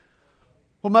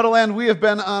Well, Meadowland, we have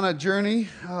been on a journey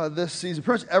this season.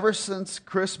 Pretty much ever since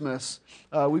Christmas,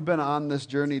 we've been on this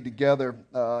journey together.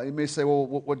 You may say, well,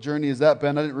 what journey has that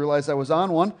been? I didn't realize I was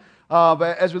on one.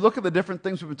 But as we look at the different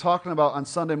things we've been talking about on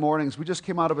Sunday mornings, we just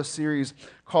came out of a series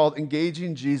called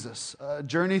Engaging Jesus, a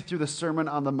journey through the Sermon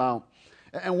on the Mount.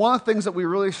 And one of the things that we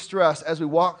really stress as we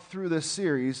walk through this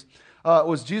series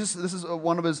was Jesus. This is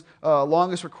one of his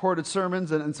longest recorded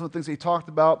sermons and some of the things he talked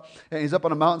about. And he's up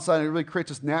on a mountainside and he really creates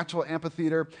this natural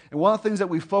amphitheater. And one of the things that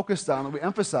we focused on, that we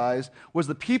emphasized, was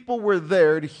the people were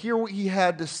there to hear what he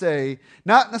had to say,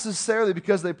 not necessarily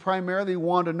because they primarily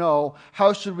want to know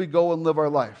how should we go and live our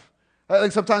life. I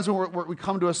think sometimes when we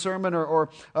come to a sermon or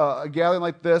a gathering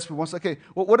like this, we want to say, okay,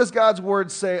 well, what does God's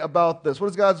Word say about this? What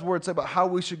does God's Word say about how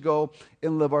we should go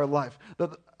and live our life?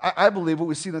 I believe what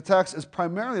we see in the text is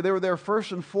primarily they were there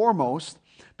first and foremost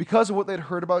because of what they'd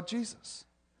heard about Jesus.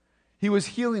 He was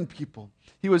healing people.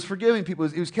 He was forgiving people.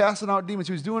 He was casting out demons.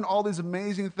 He was doing all these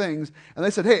amazing things. And they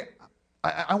said, hey,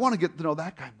 I want to get to know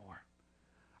that guy more.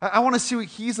 I want to see what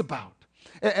he's about.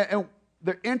 And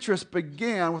their interest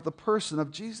began with the person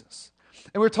of Jesus.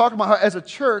 And we were talking about how as a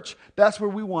church, that's where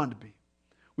we want to be.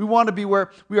 We want to be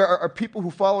where we are people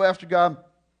who follow after God,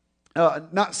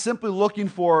 not simply looking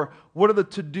for what are the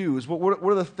to-dos, what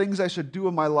are the things I should do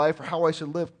in my life or how I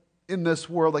should live in this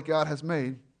world that God has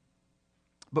made.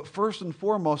 But first and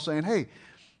foremost saying, hey,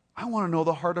 I want to know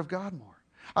the heart of God more.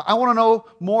 I want to know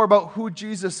more about who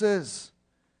Jesus is,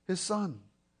 his son.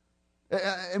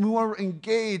 And we want to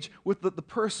engage with the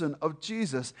person of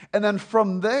Jesus. And then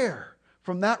from there,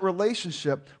 from that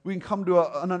relationship, we can come to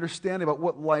an understanding about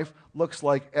what life looks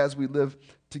like as we live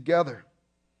together.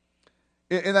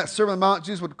 In that Sermon on the Mount,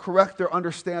 Jesus would correct their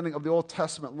understanding of the Old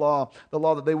Testament law, the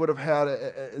law that they would have had,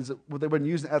 what they would have been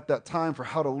using at that time for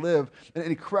how to live. And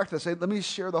he corrected us, saying, let me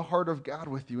share the heart of God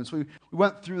with you. And so we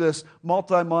went through this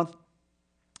multi-month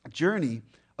journey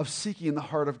of seeking the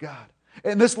heart of God.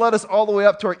 And this led us all the way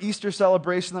up to our Easter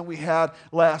celebration that we had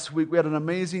last week. We had an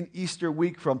amazing Easter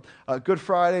week from Good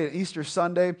Friday and Easter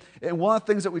Sunday. And one of the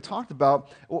things that we talked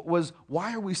about was,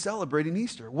 why are we celebrating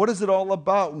Easter? What is it all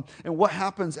about? And what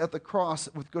happens at the cross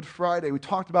with Good Friday? We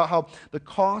talked about how the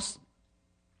cost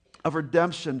of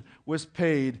redemption was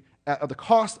paid at the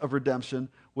cross of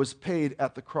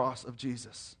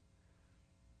Jesus.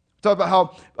 Talk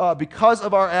about how because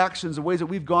of our actions, the ways that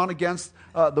we've gone against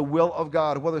the will of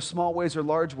God, whether small ways or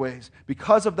large ways,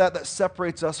 because of that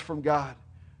separates us from God.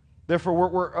 Therefore,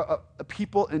 we're a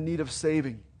people in need of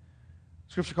saving.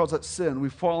 Scripture calls that sin.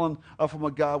 We've fallen from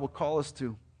what God will call us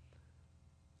to.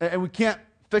 And we can't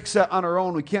fix that on our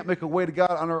own. We can't make a way to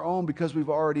God on our own because we've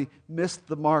already missed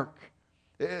the mark.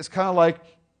 It's kind of like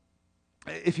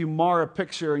if you mar a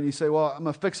picture and you say, well, I'm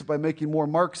going to fix it by making more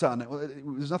marks on it. Well,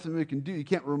 there's nothing we can do. You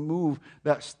can't remove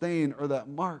that stain or that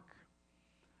mark.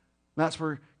 And that's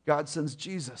where God sends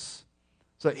Jesus.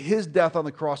 So that his death on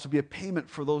the cross would be a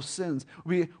payment for those sins.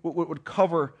 Would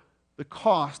cover the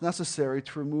cost necessary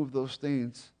to remove those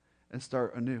stains and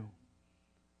start anew.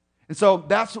 And so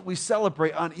that's what we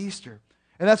celebrate on Easter.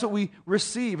 And that's what we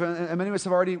receive. And many of us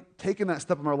have already taken that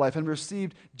step in our life and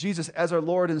received Jesus as our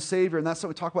Lord and Savior. And that's what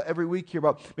we talk about every week here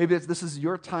about. Maybe this is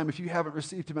your time. If you haven't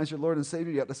received him as your Lord and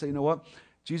Savior, you have to say, you know what?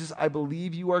 Jesus, I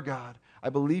believe you are God. I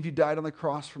believe you died on the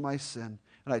cross for my sin.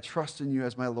 And I trust in you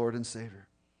as my Lord and Savior.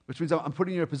 Which means I'm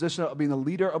putting you in a position of being the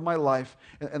leader of my life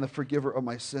and the forgiver of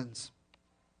my sins.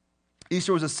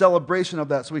 Easter was a celebration of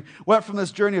that. So we went from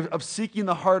this journey of seeking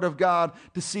the heart of God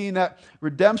to seeing that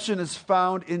redemption is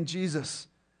found in Jesus.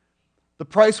 The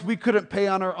price we couldn't pay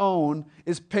on our own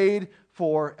is paid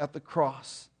for at the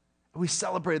cross. We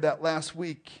celebrated that last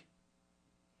week.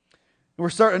 And we're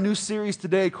starting a new series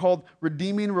today called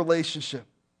Redeeming Relationship.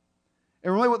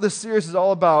 And really what this series is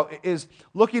all about is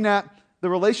looking at the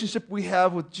relationship we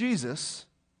have with Jesus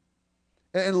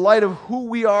in light of who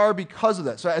we are because of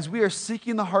that. So as we are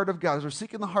seeking the heart of God, as we're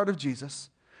seeking the heart of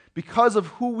Jesus, because of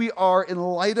who we are in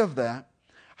light of that,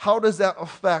 how does that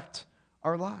affect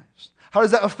our lives? How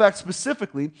does that affect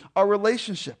specifically our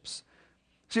relationships?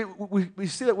 See, we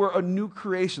see that we're a new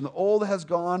creation. The old has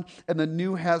gone and the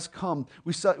new has come.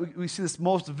 We see this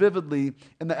most vividly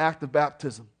in the act of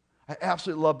baptism. I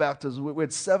absolutely love baptism. We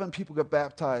had 7 people get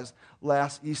baptized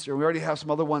last Easter. We already have some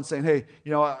other ones saying, hey,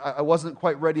 you know, I wasn't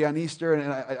quite ready on Easter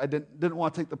and I didn't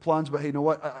want to take the plunge, but hey, you know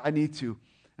what? I need to.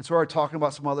 And so we're talking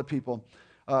about some other people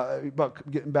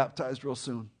about getting baptized real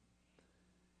soon.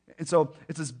 And so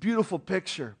it's this beautiful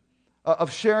picture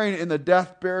of sharing in the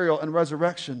death, burial, and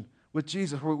resurrection with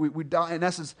Jesus, where we die, in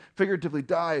essence, figuratively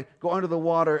die, go under the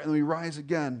water, and we rise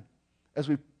again as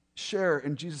we share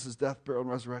in Jesus' death, burial,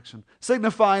 and resurrection,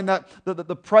 signifying that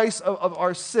the price of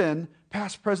our sin,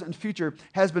 past, present, and future,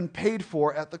 has been paid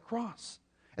for at the cross,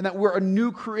 and that we're a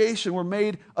new creation. We're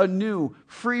made anew,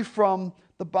 free from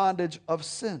the bondage of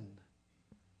sin,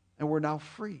 and we're now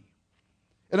free.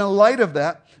 And in light of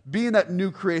that, being that new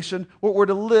creation, we're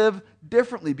to live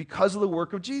differently because of the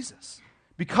work of Jesus.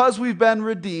 Because we've been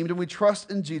redeemed and we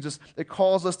trust in Jesus, it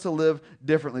calls us to live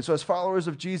differently. So as followers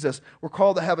of Jesus, we're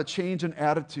called to have a change in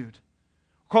attitude.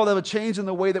 We're called to have a change in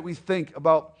the way that we think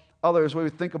about others, the way we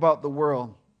think about the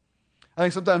world. I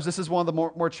think sometimes this is one of the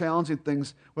more challenging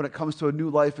things when it comes to a new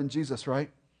life in Jesus, right?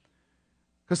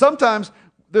 Because sometimes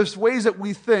there's ways that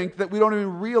we think that we don't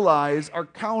even realize are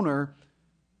counter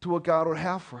to what God would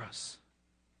have for us.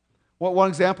 Well, one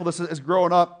example of this is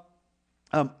growing up,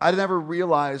 I never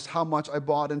realized how much I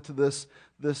bought into this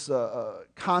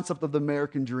concept of the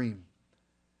American dream.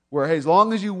 Where, hey, as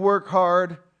long as you work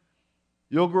hard,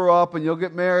 you'll grow up and you'll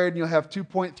get married and you'll have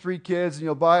 2.3 kids and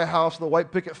you'll buy a house with a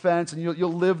white picket fence and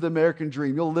you'll live the American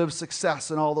dream. You'll live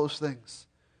success and all those things.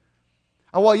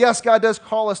 And while, yes, God does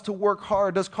call us to work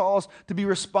hard, does call us to be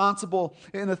responsible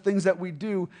in the things that we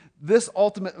do, this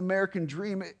ultimate American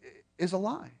dream is a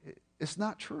lie. It's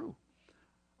not true.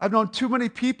 I've known too many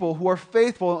people who are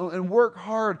faithful and work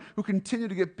hard who continue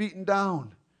to get beaten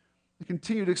down and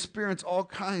continue to experience all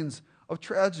kinds of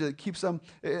tragedy that keeps them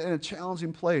in a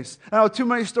challenging place. I know too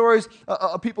many stories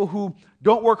of people who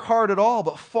don't work hard at all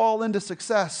but fall into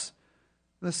success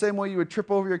in the same way you would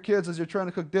trip over your kids as you're trying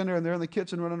to cook dinner and they're in the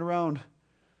kitchen running around.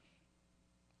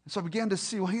 And so I began to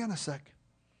see, well, hang on a sec.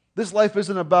 This life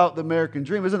isn't about the American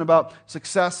dream, isn't about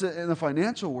success in the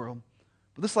financial world,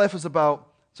 but this life is about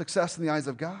success in the eyes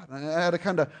of God. And I had to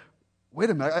kind of, wait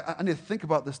a minute, I need to think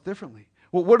about this differently.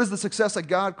 Well, what is the success that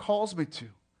God calls me to?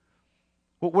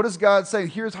 Well, what is God saying?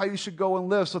 Here's how you should go and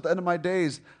live. So at the end of my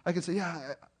days, I can say,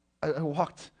 yeah, I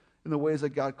walked in the ways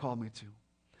that God called me to.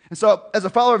 And so as a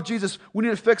follower of Jesus, we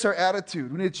need to fix our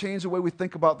attitude. We need to change the way we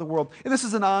think about the world. And this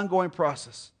is an ongoing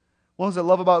process. One of the things I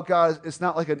love about God is it's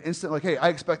not like an instant, like, hey, I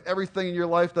expect everything in your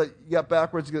life that you got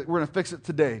backwards, we're going to fix it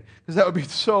today. Because that would be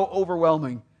so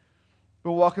overwhelming.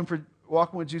 Been walking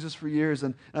with Jesus for years,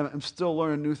 and I'm still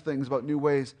learning new things about new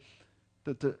ways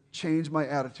to change my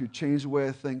attitude, change the way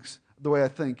I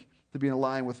think, to be in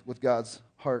line with God's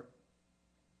heart.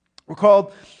 We're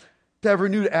called to have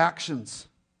renewed actions,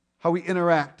 how we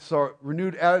interact. So our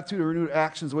renewed attitude or renewed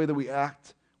actions, the way that we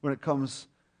act when it comes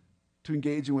to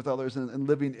engaging with others and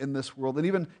living in this world, and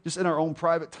even just in our own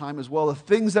private time as well. The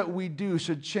things that we do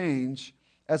should change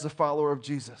as a follower of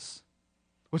Jesus.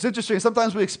 What's interesting,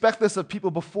 sometimes we expect this of people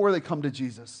before they come to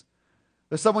Jesus.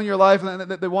 There's someone in your life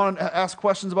and they want to ask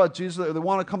questions about Jesus, or they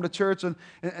want to come to church,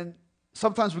 and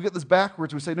sometimes we get this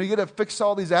backwards. We say, no, you got to fix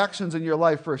all these actions in your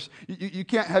life first. You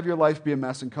can't have your life be a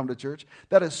mess and come to church.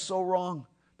 That is so wrong.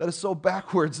 That is so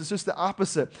backwards. It's just the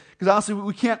opposite. Because honestly,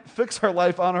 we can't fix our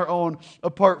life on our own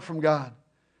apart from God.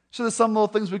 So there's some little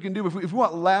things we can do. If we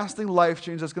want lasting life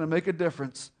change that's going to make a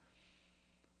difference,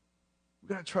 we've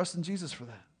got to trust in Jesus for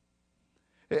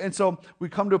that. And so we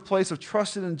come to a place of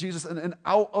trusting in Jesus, and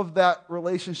out of that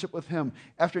relationship with Him,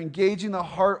 after engaging the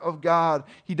heart of God,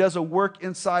 He does a work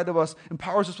inside of us,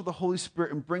 empowers us with the Holy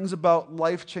Spirit, and brings about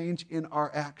life change in our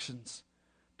actions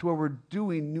to where we're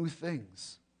doing new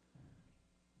things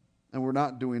and we're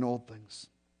not doing old things.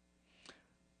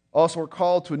 Also, we're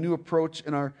called to a new approach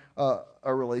in our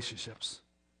relationships.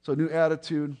 So a new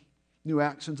attitude, new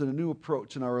actions, and a new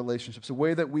approach in our relationships. The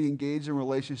way that we engage in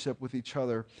relationship with each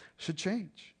other should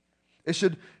change. It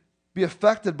should be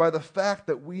affected by the fact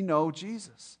that we know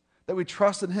Jesus, that we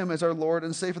trust in Him as our Lord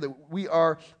and Savior, that we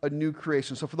are a new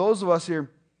creation. So for those of us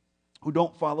here who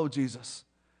don't follow Jesus,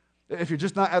 if you're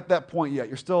just not at that point yet,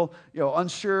 you're still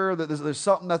unsure, that there's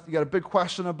something that you got a big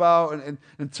question about, and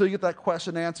until you get that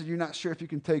question answered, you're not sure if you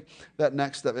can take that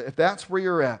next step. If that's where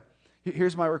you're at,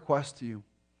 here's my request to you.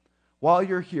 While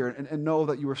you're here, and know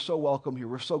that you are so welcome here.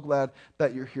 We're so glad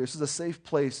that you're here. This is a safe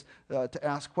place to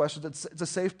ask questions. It's a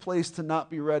safe place to not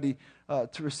be ready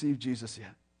to receive Jesus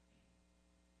yet.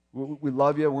 We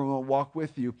love you. We're going to walk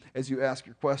with you as you ask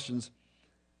your questions.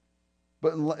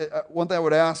 But one thing I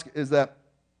would ask is that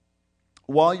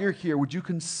while you're here, would you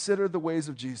consider the ways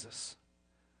of Jesus?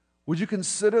 Would you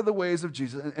consider the ways of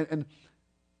Jesus and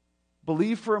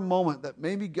believe for a moment that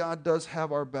maybe God does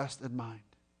have our best in mind?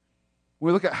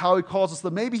 We look at how He calls us,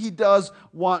 that maybe He does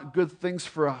want good things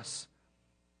for us.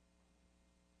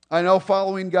 I know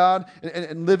following God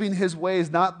and living His way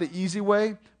is not the easy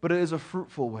way, but it is a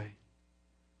fruitful way.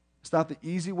 It's not the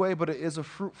easy way, but it is a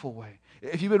fruitful way.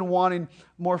 If you've been wanting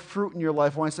more fruit in your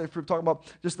life, when I say fruit, I'm talking about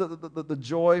just the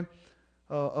joy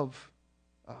of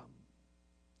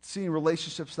seeing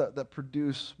relationships that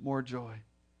produce more joy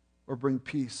or bring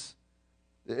peace?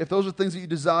 If those are things that you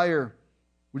desire,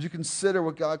 would you consider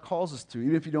what God calls us to,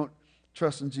 even if you don't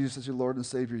trust in Jesus as your Lord and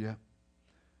Savior yet?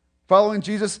 Following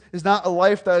Jesus is not a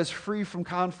life that is free from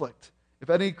conflict. If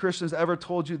any Christian has ever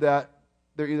told you that,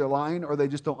 they're either lying or they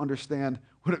just don't understand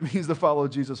what it means to follow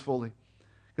Jesus fully.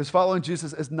 Because following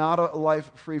Jesus is not a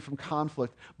life free from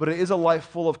conflict, but it is a life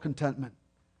full of contentment.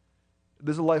 It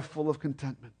is a life full of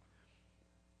contentment.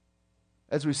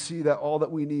 As we see that all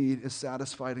that we need is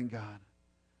satisfied in God.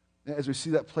 As we see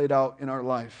that played out in our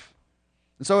life.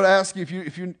 And so I would ask you,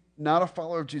 if you're not a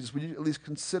follower of Jesus, would you at least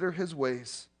consider his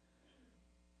ways?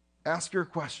 Ask your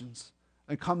questions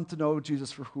and come to know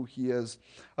Jesus for who he is.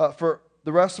 For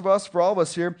the rest of us, for all of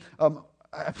us here,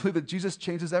 I believe that Jesus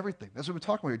changes everything. That's what we're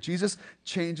talking about here. Jesus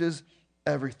changes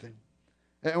everything.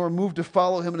 And we're moved to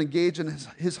follow him and engage in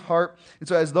his heart. And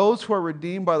so as those who are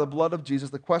redeemed by the blood of Jesus,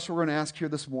 the question we're going to ask here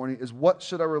this morning is, what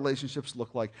should our relationships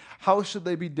look like? How should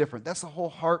they be different? That's the whole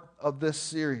heart of this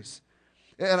series.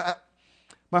 And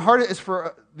my heart is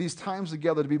for these times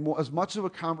together to be as much of a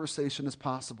conversation as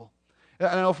possible. And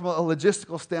I know from a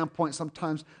logistical standpoint,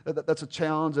 sometimes that's a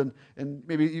challenge, and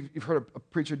maybe you've heard a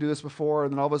preacher do this before,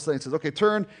 and then all of a sudden he says, okay,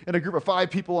 turn in a group of 5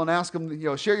 people and ask them,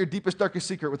 share your deepest, darkest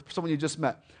secret with someone you just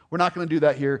met. We're not going to do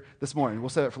that here this morning. We'll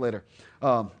save it for later.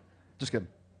 Just kidding.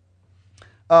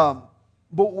 But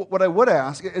what I would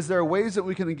ask is, there are ways that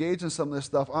we can engage in some of this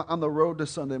stuff on the road to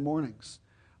Sunday mornings.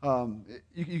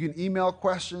 You can email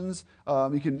questions.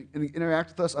 You can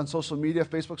interact with us on social media.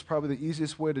 Facebook's probably the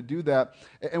easiest way to do that.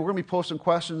 And we're going to be posting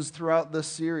questions throughout this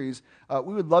series.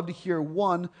 We would love to hear,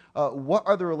 one, what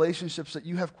are the relationships that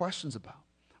you have questions about?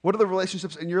 What are the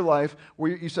relationships in your life where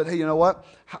you said, hey, you know what?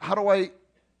 How do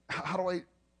I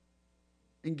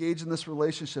engage in this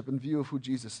relationship in view of who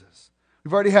Jesus is?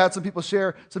 We've already had some people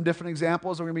share some different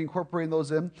examples, and we're going to be incorporating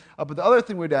those in. But the other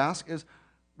thing we'd ask is,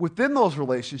 within those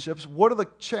relationships, what are the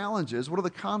challenges, what are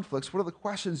the conflicts, what are the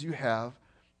questions you have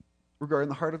regarding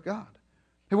the heart of God?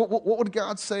 Hey, what would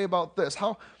God say about this?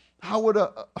 How would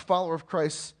a follower of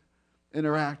Christ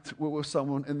interact with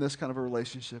someone in this kind of a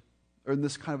relationship or in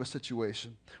this kind of a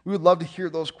situation? We would love to hear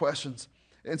those questions.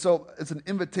 And so it's an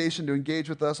invitation to engage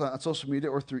with us on social media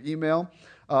or through email.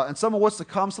 And some of what's to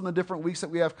come, some of the different weeks that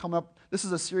we have coming up. This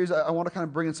is a series I want to kind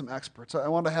of bring in some experts. I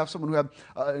want to have someone who have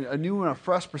a new and a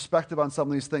fresh perspective on some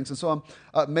of these things. And so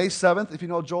on May 7th, if you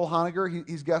know Joel Honegger,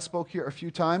 he's guest spoke here a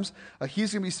few times.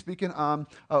 He's going to be speaking on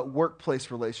workplace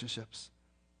relationships,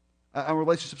 on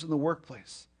relationships in the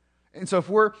workplace. And so if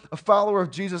we're a follower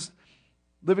of Jesus,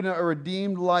 living a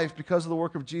redeemed life because of the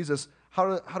work of Jesus,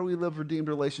 how do we live redeemed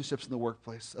relationships in the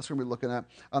workplace? That's what we're looking at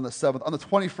on the 7th. On the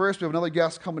 21st, we have another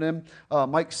guest coming in,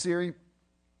 Mike Siri.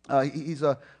 He's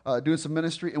doing some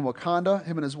ministry in Wakanda.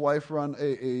 Him and his wife run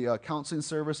a counseling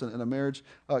service and a marriage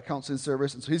counseling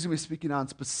service. And so he's going to be speaking on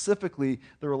specifically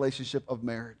the relationship of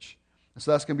marriage. And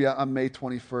so that's going to be on May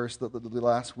 21st, the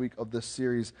last week of this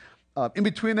series. In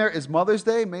between there is Mother's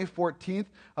Day, May 14th.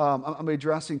 I'm going to be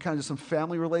addressing kind of just some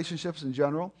family relationships in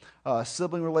general,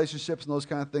 sibling relationships and those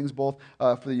kind of things, both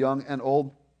for the young and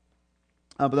old.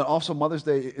 But then also Mother's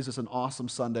Day is just an awesome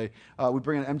Sunday. We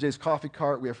bring in MJ's Coffee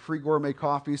Cart. We have free gourmet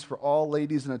coffees for all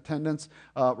ladies in attendance,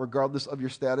 regardless of your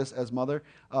status as mother.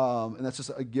 And that's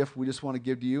just a gift we just want to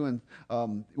give to you. And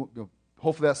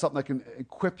hopefully that's something that can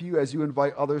equip you as you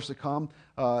invite others to come.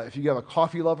 If you have a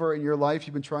coffee lover in your life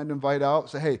you've been trying to invite out,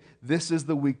 say, hey, this is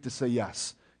the week to say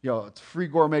yes. It's free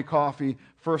gourmet coffee.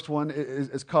 First one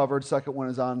is covered. Second one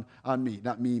is on me.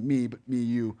 Not me, but me,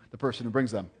 you, the person who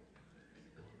brings them.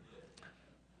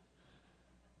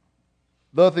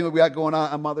 The other thing that we got going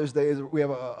on Mother's Day is we have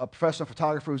a professional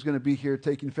photographer who's going to be here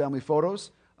taking family photos.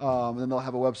 And then they'll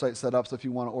have a website set up, so if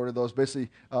you want to order those,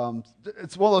 basically,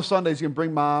 it's one of those Sundays you can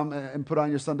bring mom and put on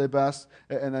your Sunday best,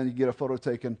 and then you get a photo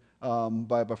taken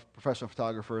by a professional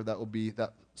photographer. That will be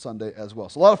that Sunday as well.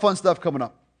 So a lot of fun stuff coming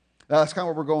up. That's kind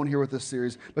of where we're going here with this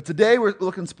series. But today we're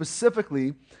looking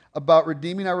specifically about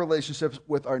redeeming our relationships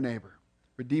with our neighbor.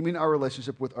 Redeeming our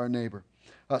relationship with our neighbor.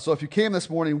 So if you came this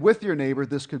morning with your neighbor,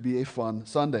 this could be a fun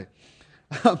Sunday.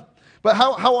 But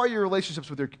how are your relationships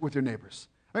with your neighbors?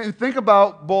 I mean, think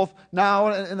about both now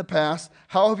and in the past.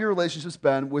 How have your relationships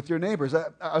been with your neighbors?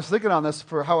 I was thinking on this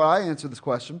for how I answer this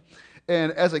question.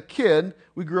 And as a kid,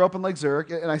 we grew up in Lake Zurich,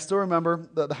 and I still remember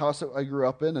the house that I grew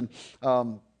up in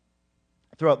and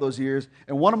throughout those years.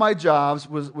 And one of my jobs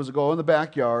was to go in the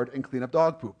backyard and clean up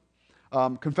dog poop.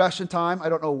 Confession time, I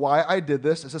don't know why I did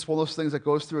this. It's just one of those things that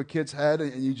goes through a kid's head,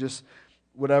 and you just,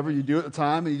 whatever you do at the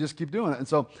time, and you just keep doing it. And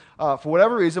so, for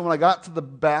whatever reason, when I got to the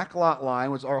back lot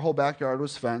line, which our whole backyard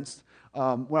was fenced,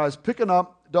 when I was picking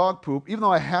up dog poop, even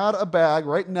though I had a bag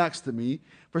right next to me,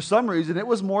 for some reason it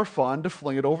was more fun to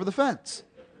fling it over the fence.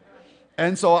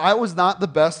 And so I was not the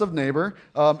best of neighbor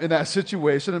in that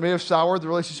situation. It may have soured the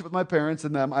relationship with my parents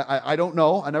and them. I don't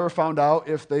know. I never found out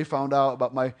if they found out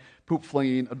about my poop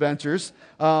flinging adventures,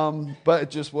 but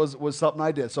it just was something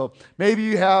I did. So maybe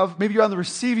you're on the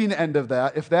receiving end of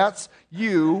that. If that's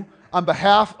you, on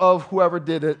behalf of whoever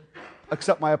did it,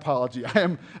 accept my apology. I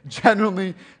am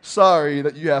genuinely sorry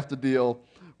that you have to deal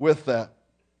with that.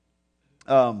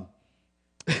 I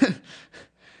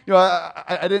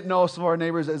didn't know some of our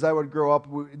neighbors as I would grow up.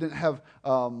 We didn't have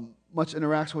much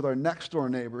interaction with our next door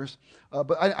neighbors,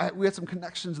 but we had some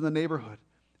connections in the neighborhood.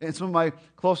 And some of my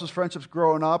closest friendships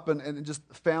growing up and just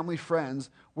family friends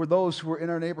were those who were in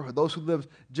our neighborhood, those who lived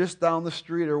just down the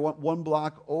street or one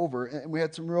block over. And we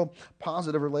had some real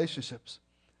positive relationships.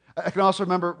 I can also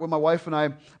remember when my wife and I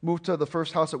moved to the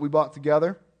first house that we bought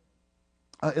together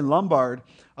in Lombard,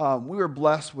 we were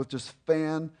blessed with just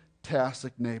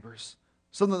fantastic neighbors.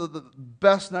 Some of the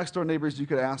best next-door neighbors you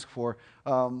could ask for.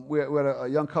 We had a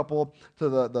young couple to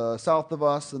the south of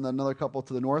us and then another couple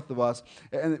to the north of us.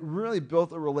 And it really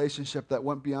built a relationship that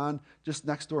went beyond just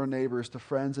next-door neighbors to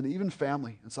friends and even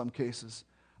family in some cases.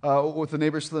 With the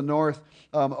neighbors to the north,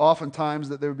 oftentimes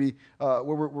that there would be where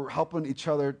we're helping each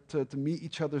other to meet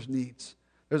each other's needs.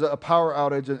 There's a power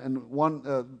outage, and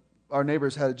one our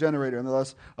neighbors had a generator, and they let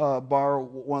us borrow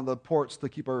one of the ports to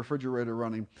keep our refrigerator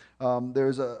running.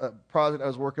 There's a project I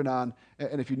was working on,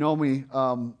 and if you know me,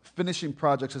 finishing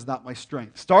projects is not my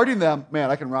strength. Starting them,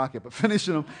 man, I can rock it, but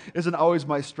finishing them isn't always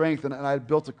my strength. And I had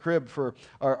built a crib for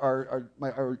our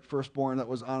firstborn that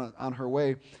was on her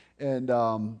way, and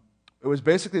it was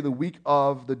basically the week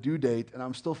of the due date, and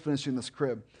I'm still finishing this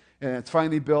crib. And it's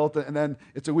finally built, and then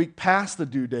it's a week past the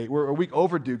due date. We're a week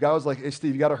overdue. God was like, hey,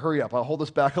 Steve, you got to hurry up. I'll hold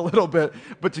this back a little bit,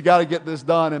 but you got to get this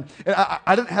done. And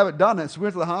I didn't have it done, and so we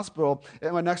went to the hospital,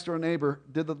 and my next-door neighbor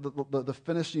did the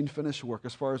finish work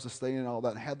as far as the staining and all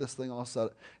that, and had this thing all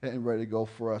set and ready to go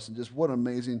for us. And just what an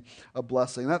amazing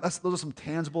blessing. Those are some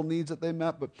tangible needs that they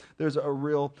met, but there's a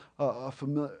real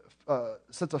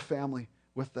sense of family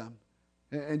with them.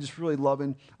 And just really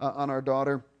loving on our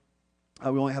daughter.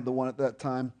 We only had the one at that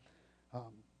time.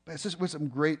 It's just with some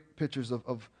great pictures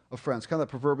of friends, kind of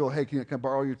that proverbial, hey, can I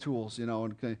borrow your tools,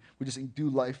 and we just do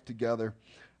life together.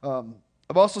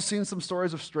 I've also seen some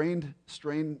stories of strained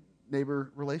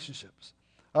neighbor relationships.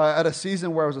 At a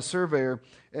season where I was a surveyor,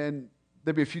 and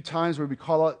there'd be a few times where we'd be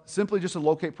called out simply just to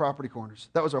locate property corners.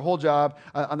 That was our whole job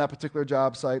on that particular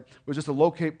job site, was just to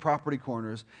locate property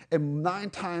corners. And 9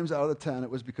 times out of the 10, it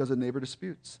was because of neighbor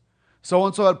disputes.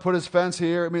 So-and-so had put his fence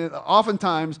here. I mean,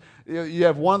 oftentimes, you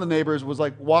have one of the neighbors was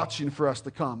like watching for us to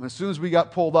come. As soon as we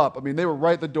got pulled up, I mean, they were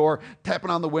right at the door,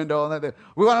 tapping on the window, and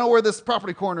we want to know where this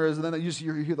property corner is. And then you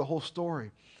hear the whole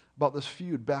story about this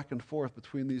feud back and forth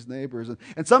between these neighbors.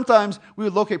 And sometimes we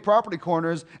would locate property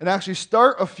corners and actually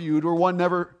start a feud where one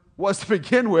never was to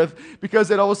begin with, because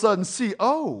they'd all of a sudden see,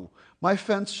 oh, my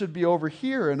fence should be over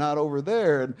here and not over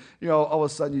there. And, all of a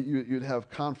sudden you'd have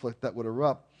conflict that would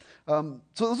erupt. So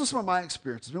those are some of my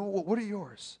experiences. What are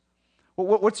yours?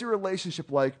 What's your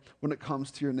relationship like when it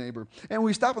comes to your neighbor? And when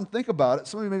we stop and think about it,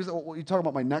 some of you maybe say, well, you talking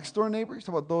about my next door neighbor? You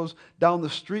talking about those down the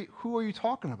street? Who are you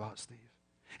talking about, Steve?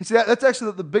 And see, that's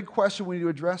actually the big question we need to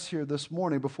address here this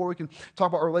morning before we can talk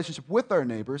about our relationship with our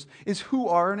neighbors, is who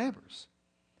are our neighbors?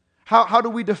 How do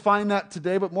we define that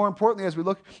today? But more importantly, as we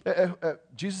look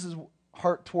at Jesus'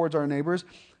 heart towards our neighbors,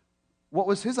 what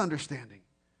was his understanding?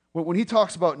 When he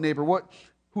talks about neighbor,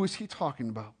 who is he talking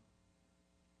about?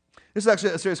 This is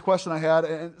actually a serious question I had,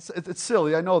 and it's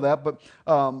silly, I know that, but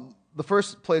the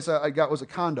first place I got was a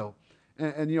condo.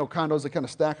 And condos, they kind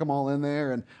of stack them all in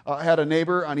there, and I had a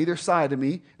neighbor on either side of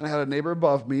me, and I had a neighbor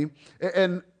above me,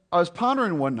 and I was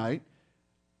pondering one night,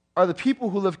 are the people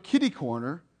who live kitty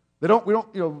corner,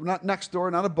 not next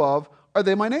door, not above, are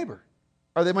they my neighbor?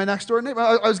 Are they my next door neighbor?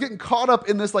 I was getting caught up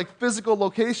in this next-door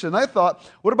location. I thought,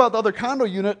 what about the other condo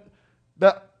unit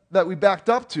that we backed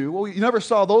up to? Well, you never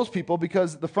saw those people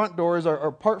because the front doors are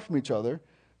apart from each other.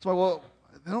 So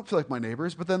they don't feel like my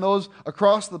neighbors. But then those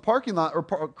across the parking lot or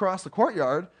across the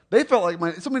courtyard, they felt like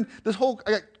my. So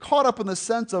I got caught up in the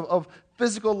sense of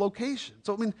physical location.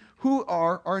 So who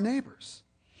are our neighbors?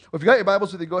 Well, if you got your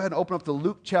Bibles with you, go ahead and open up to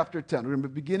Luke chapter 10. We're going to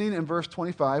be beginning in verse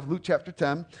 25, Luke chapter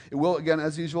 10. It will, again,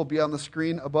 as usual, be on the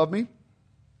screen above me.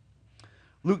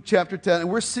 Luke chapter 10. And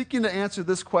we're seeking to answer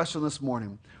this question this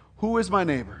morning. Who is my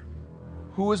neighbor?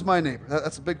 Who is my neighbor?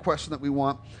 That's a big question that we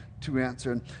want to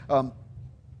answer. And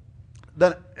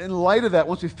then in light of that,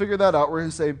 once we figure that out, we're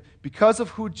going to say, because of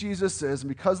who Jesus is and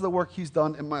because of the work he's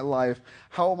done in my life,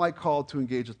 how am I called to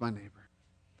engage with my neighbor?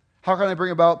 How can I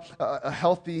bring about a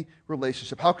healthy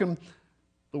relationship? How can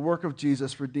the work of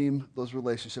Jesus redeem those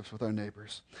relationships with our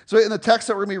neighbors? So in the text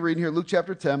that we're going to be reading here, Luke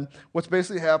chapter 10, what's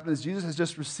basically happened is Jesus has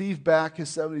just received back his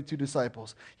 72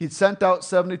 disciples. He'd sent out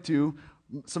 72.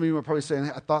 Some of you are probably saying,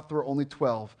 I thought there were only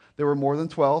 12. There were more than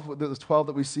 12. There was 12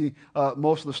 that we see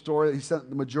most of the story that he spent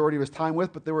the majority of his time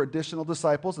with, but there were additional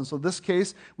disciples. And so in this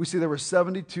case, we see there were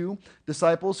 72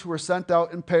 disciples who were sent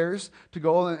out in pairs to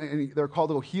go, and they're called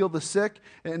to go heal the sick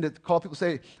and to call people to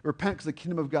say, repent because the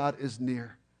kingdom of God is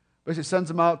near. Basically sends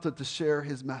them out to share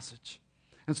his message.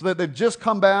 And so they've just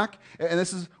come back, and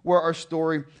this is where our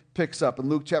story picks up in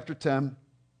Luke chapter 10,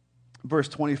 verse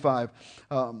 25.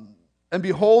 And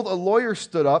behold, a lawyer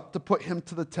stood up to put him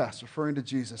to the test, referring to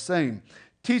Jesus, saying,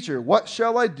 Teacher, what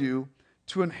shall I do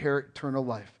to inherit eternal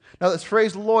life? Now, this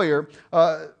phrase lawyer,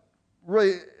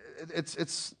 really,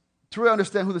 it's to really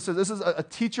understand who this is. This is a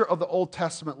teacher of the Old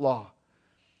Testament law.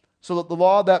 So the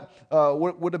law that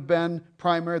would have been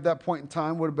primary at that point in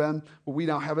time would have been what we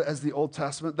now have it as the Old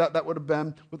Testament. That would have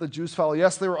been what the Jews follow.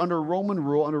 Yes, they were under Roman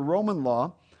rule, under Roman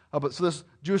law. But so this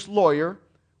Jewish lawyer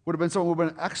would have been someone who would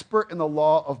have been an expert in the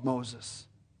law of Moses.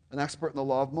 An expert in the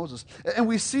law of Moses. And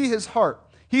we see his heart.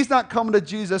 He's not coming to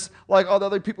Jesus like all the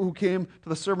other people who came to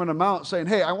the Sermon on the Mount saying,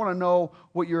 hey, I want to know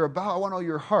what you're about. I want to know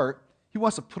your heart. He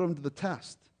wants to put him to the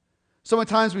test. So many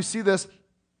times we see this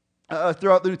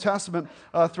throughout the New Testament,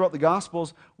 throughout the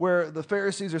Gospels, where the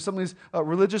Pharisees or some of these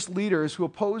religious leaders who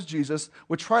oppose Jesus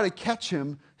would try to catch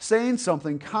him saying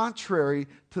something contrary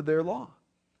to their law.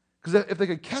 Because if they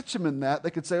could catch him in that,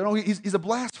 they could say, oh, no, he's a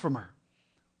blasphemer.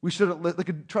 They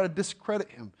could try to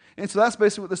discredit him. And so that's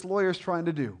basically what this lawyer is trying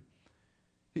to do.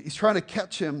 He's trying to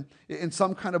catch him in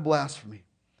some kind of blasphemy.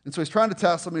 And so he's trying to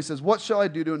test him. He says, what shall I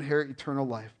do to inherit eternal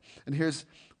life? And here's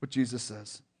what Jesus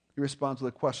says. He responds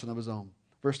with a question of his own.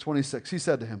 Verse 26, he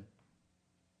said to him,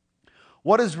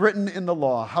 what is written in the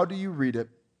law? How do you read it?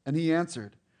 And he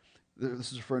answered,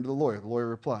 this is referring to the lawyer. The lawyer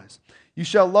replies, you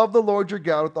shall love the Lord your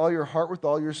God with all your heart, with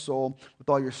all your soul, with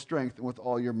all your strength, and with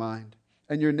all your mind,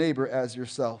 and your neighbor as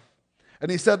yourself.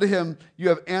 And he said to him, you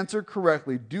have answered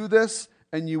correctly. Do this,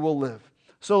 and you will live.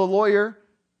 So the lawyer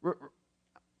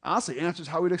honestly answers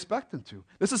how we'd expect him to.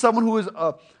 This is someone who is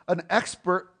an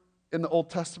expert in the Old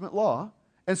Testament law.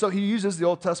 And so he uses the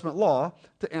Old Testament law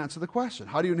to answer the question.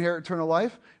 How do you inherit eternal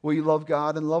life? Well, you love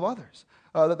God and love others.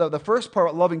 The first part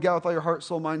about loving God with all your heart,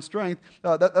 soul, mind, strength,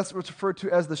 that's what's referred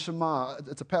to as the Shema.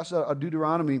 It's a passage out of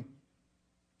Deuteronomy.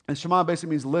 And Shema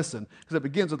basically means listen, because it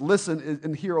begins with listen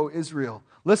and hear, O Israel.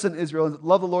 Listen, Israel, and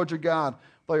love the Lord your God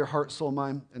with all your heart, soul,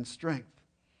 mind, and strength.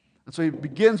 And so he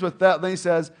begins with that. Then he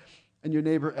says, and your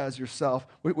neighbor as yourself,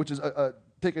 which is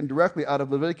taken directly out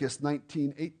of Leviticus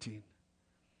 19:18.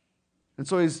 And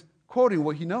so he's quoting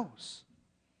what he knows.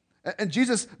 And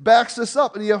Jesus backs this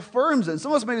up and he affirms it. And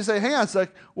some of us may say, hang on a sec,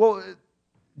 well,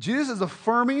 Jesus is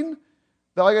affirming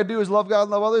that all I got to do is love God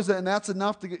and love others, and that's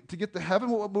enough to get to heaven?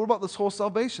 What about this whole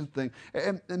salvation thing?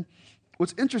 And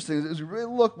what's interesting is we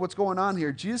really look what's going on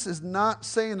here. Jesus is not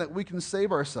saying that we can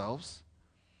save ourselves,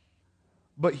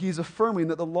 but he's affirming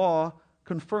that the law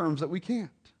confirms that we can't.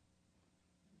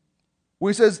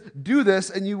 When he says, do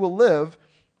this and you will live,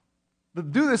 the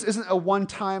do this isn't a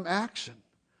one-time action,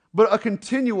 but a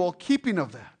continual keeping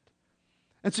of that.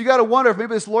 And so you got to wonder if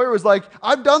maybe this lawyer was like,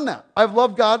 I've done that. I've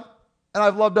loved God and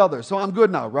I've loved others, so I'm good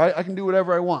now, right? I can do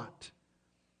whatever I want.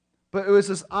 But it was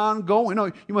this ongoing, no,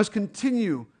 you must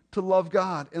continue to love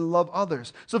God and love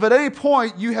others. So if at any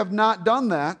point you have not done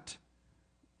that,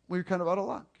 well, you're kind of out of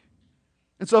luck.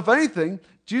 And so if anything,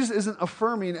 Jesus isn't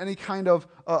affirming any kind of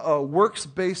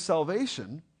works-based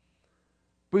salvation,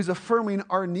 but he's affirming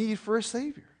our need for a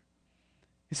Savior.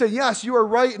 He said, yes, you are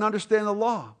right in understanding the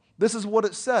law. This is what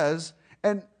it says.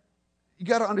 And you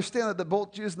got to understand that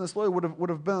both Jesus and this lawyer would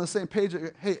have been on the same page.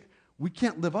 Hey, we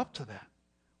can't live up to that.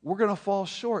 We're going to fall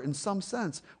short in some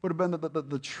sense. Would have been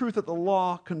the truth that the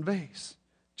law conveys.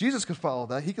 Jesus could follow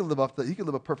that. He could live up to that. He could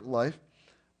live a perfect life.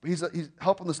 But he's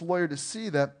helping this lawyer to see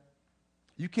that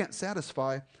you can't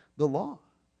satisfy the law.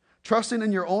 Trusting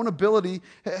in your own ability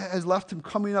has left him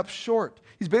coming up short.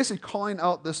 He's basically calling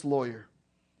out this lawyer.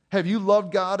 Have you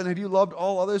loved God and have you loved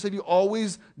all others? Have you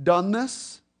always done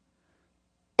this?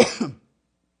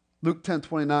 Luke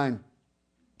 10:29.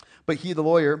 But he, the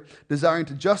lawyer, desiring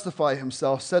to justify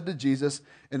himself, said to Jesus,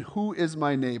 and who is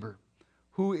my neighbor?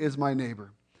 Who is my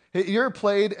neighbor? Hey, you ever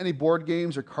played any board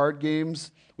games or card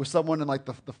games with someone in like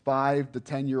the 5 to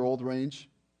 10-year-old range?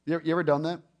 You ever done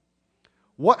that?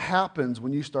 What happens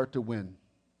when you start to win?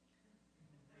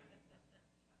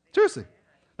 Seriously.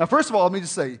 Now, first of all, let me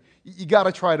just say, you got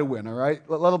to try to win, all right?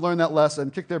 Let them learn that lesson.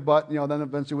 Kick their butt, then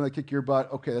eventually when they kick your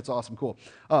butt, okay, that's awesome, cool.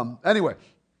 Anyway,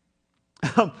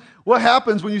 What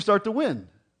happens when you start to win?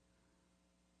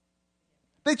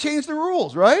 They change the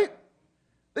rules, right?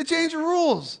 They change the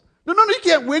rules. No, you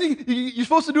can't win. You're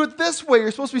supposed to do it this way.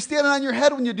 You're supposed to be standing on your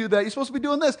head when you do that. You're supposed to be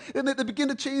doing this. And they begin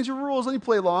to change the rules, and you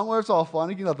play along. Well, it's all fun.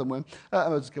 You can let them win.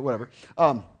 Whatever.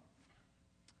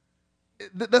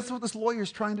 That's what this lawyer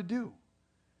is trying to do.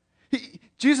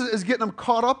 Jesus is getting them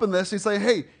caught up in this. He's saying,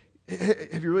 hey,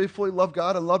 have you really fully loved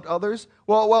God and loved others?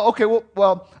 Okay,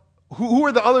 who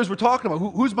are the others we're talking about?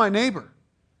 Who's my neighbor?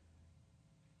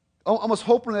 I'm almost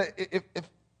hoping that if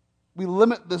we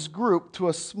limit this group to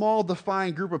a small,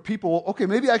 defined group of people, okay,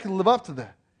 maybe I can live up to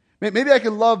that. Maybe I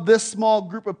can love this small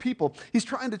group of people. He's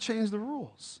trying to change the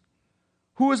rules.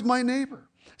 Who is my neighbor?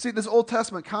 See, this Old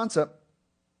Testament concept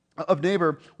of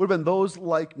neighbor would have been those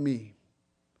like me.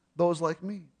 Those like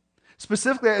me.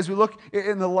 Specifically, as we look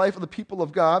in the life of the people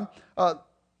of God,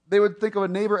 they would think of a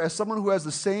neighbor as someone who has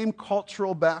the same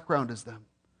cultural background as them.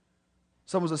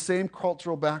 Someone with the same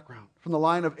cultural background. From the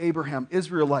line of Abraham,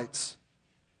 Israelites.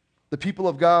 The people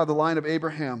of God, the line of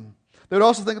Abraham. They would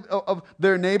also think of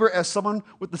their neighbor as someone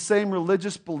with the same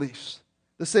religious beliefs,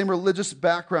 the same religious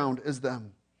background as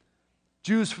them.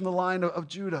 Jews from the line of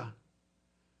Judah.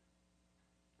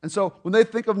 And so when they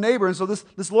think of neighbor, and so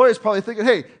this lawyer is probably thinking,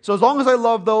 hey, so as long as I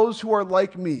love those who are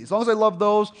like me, as long as I love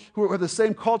those who have the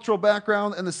same cultural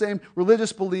background and the same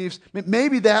religious beliefs,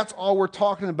 maybe that's all we're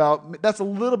talking about. That's a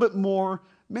little bit more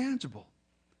manageable.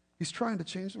 He's trying to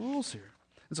change the rules here.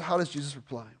 And so how does Jesus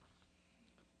reply?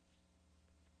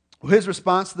 Well, his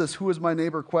response to this who is my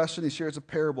neighbor question, he shares a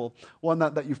parable, one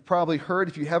that you've probably heard.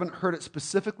 If you haven't heard it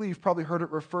specifically, you've probably heard it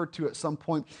referred to at some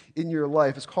point in your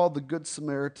life. It's called the Good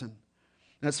Samaritan.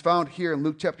 And it's found here in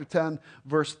Luke chapter 10,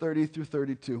 verse 30 through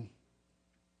 32.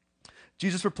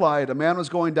 Jesus replied, a man was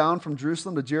going down from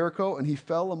Jerusalem to Jericho, and he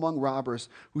fell among robbers,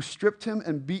 who stripped him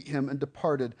and beat him and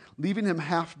departed, leaving him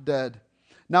half dead.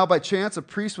 Now by chance a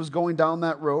priest was going down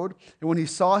that road, and when he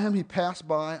saw him, he passed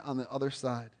by on the other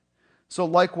side. So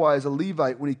likewise a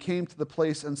Levite, when he came to the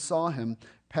place and saw him,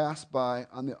 passed by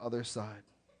on the other side.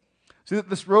 See, that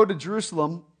this road to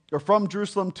Jerusalem, or from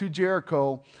Jerusalem to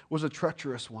Jericho, was a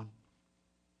treacherous one.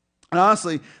 And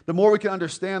honestly, the more we can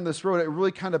understand this road, it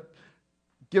really kind of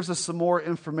gives us some more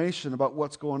information about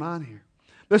what's going on here.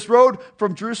 This road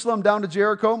from Jerusalem down to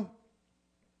Jericho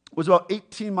was about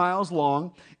 18 miles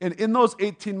long, and in those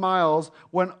 18 miles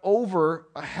went over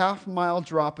a half-mile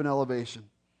drop in elevation.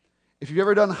 If you've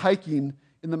ever done hiking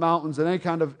in the mountains and any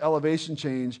kind of elevation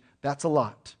change, that's a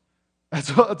lot. That's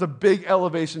a big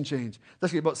elevation change. It's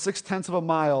actually about 0.6 of a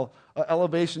mile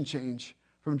elevation change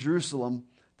from Jerusalem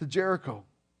to Jericho.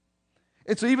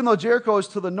 And so even though Jericho is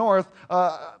to the north,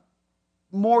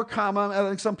 more common, I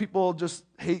think some people just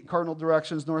hate cardinal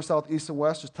directions, north, south, east, and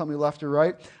west, just tell me left or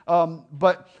right.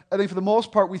 But I think for the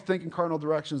most part, we think in cardinal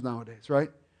directions nowadays, right?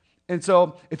 And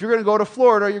so if you're going to go to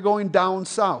Florida, you're going down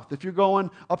south. If you're going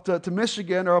up to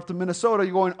Michigan or up to Minnesota,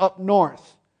 you're going up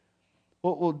north.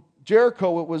 Well,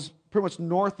 Jericho, it was pretty much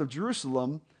north of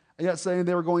Jerusalem, and yet saying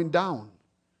they were going down.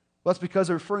 Well, that's because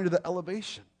they're referring to the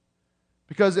elevation.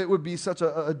 Because it would be such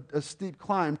a steep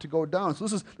climb to go down. So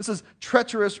this is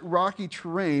treacherous, rocky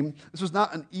terrain. This was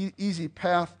not an easy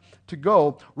path to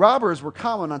go. Robbers were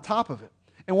common on top of it.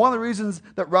 And one of the reasons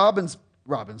that robbers,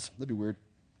 that'd be weird.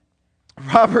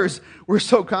 Robbers were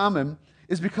so common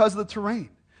is because of the terrain.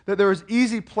 That there was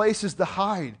easy places to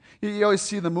hide. You always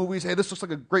see in the movies, hey, this looks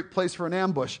like a great place for an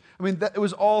ambush. I mean, it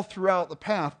was all throughout the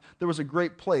path. There was a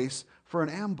great place for an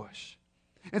ambush.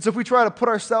 And so if we try to put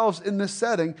ourselves in this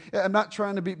setting, I'm not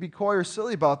trying to be coy or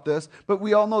silly about this, but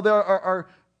we all know there are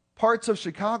parts of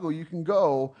Chicago you can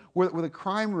go where the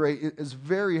crime rate is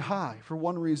very high for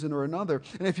one reason or another.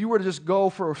 And if you were to just go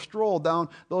for a stroll down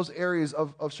those areas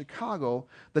of Chicago,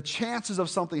 the chances of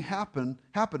something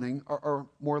happening are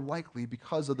more likely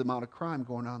because of the amount of crime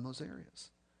going on in those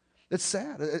areas. It's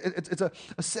sad. It's a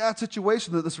sad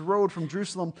situation that this road from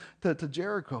Jerusalem to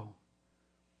Jericho.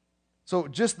 So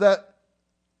just that,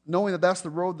 knowing that that's the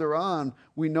road they're on,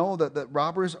 we know that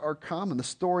robbers are common. The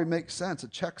story makes sense.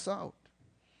 It checks out.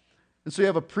 And so you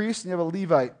have a priest and you have a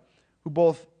Levite who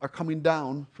both are coming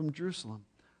down from Jerusalem.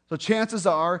 So chances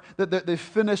are that they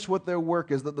finished what their work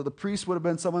is. That the priest would have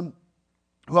been someone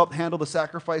who helped handle the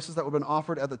sacrifices that would have been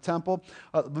offered at the temple.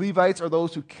 Levites are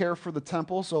those who care for the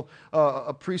temple. So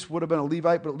a priest would have been a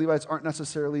Levite, but Levites aren't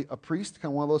necessarily a priest,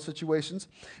 kind of one of those situations.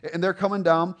 And they're coming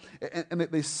down and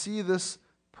they see this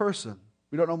person.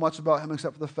 We don't know much about him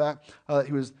except for the fact that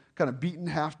he was kind of beaten,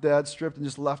 half dead, stripped, and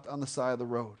just left on the side of the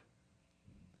road.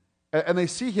 And they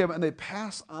see him, and they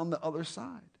pass on the other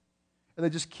side. And they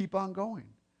just keep on going.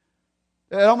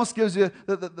 It almost gives you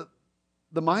the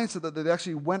mindset that they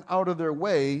actually went out of their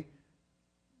way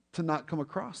to not come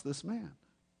across this man.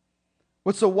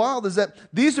 What's so wild is that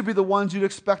these would be the ones you'd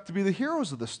expect to be the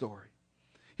heroes of the story.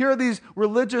 Here are these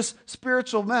religious,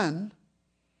 spiritual men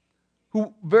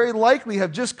who very likely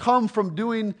have just come from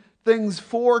doing things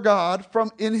for God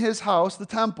from in his house, the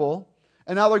temple,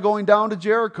 and now they're going down to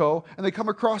Jericho, and they come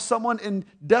across someone in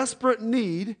desperate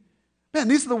need. Man,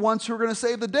 these are the ones who are going to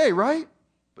save the day, right?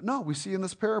 But no, we see in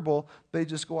this parable, they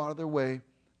just go out of their way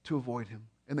to avoid him,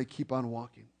 and they keep on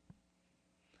walking.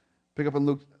 Pick up in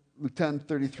Luke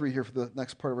 10:33 here for the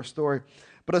next part of our story.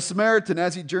 But a Samaritan,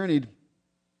 as he journeyed,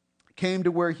 came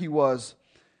to where he was.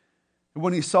 And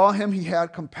when he saw him, he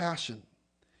had compassion.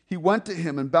 He went to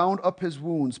him and bound up his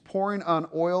wounds, pouring on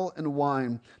oil and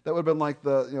wine. That would have been like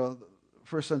the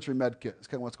first century med kit. It's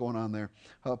kind of what's going on there.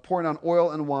 Pouring on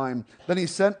oil and wine. Then he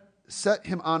set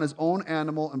him on his own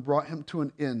animal and brought him to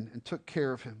an inn and took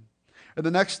care of him. And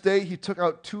the next day he took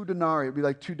out 2 denarii, it'd be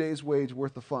like 2 days' wage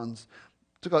worth of funds.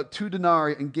 Took out 2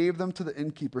 denarii and gave them to the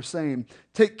innkeeper, saying,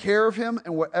 "Take care of him,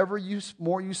 and whatever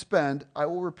more you spend, I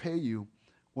will repay you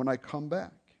when I come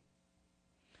back."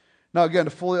 Now again,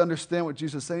 to fully understand what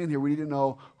Jesus is saying here, we need to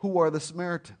know who are the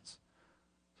Samaritans.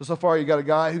 So far you got a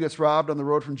guy who gets robbed on the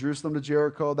road from Jerusalem to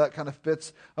Jericho. That kind of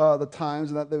fits the times,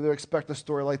 and that they would expect a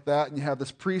story like that. And you have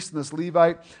this priest and this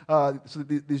Levite, so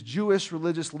these Jewish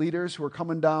religious leaders who are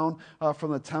coming down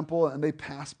from the temple, and they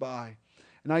pass by.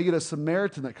 And now you get a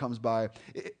Samaritan that comes by.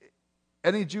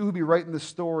 Any Jew who'd be writing this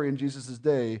story in Jesus'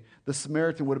 day, the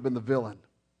Samaritan would have been the villain.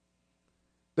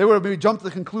 They would have maybe jumped to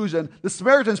the conclusion, the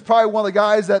Samaritan's probably one of the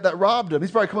guys that robbed him.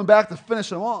 He's probably coming back to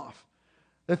finish him off.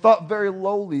 They thought very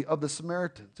lowly of the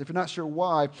Samaritans. If you're not sure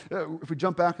why, if we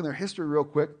jump back in their history real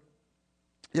quick,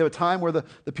 you have a time where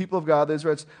the people of God, the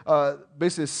Israelites,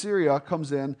 basically Assyria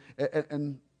comes in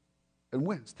and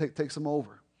wins, takes them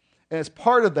over. And as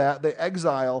part of that, they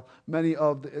exile many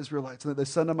of the Israelites. And they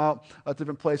send them out to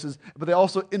different places, but they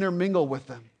also intermingle with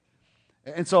them.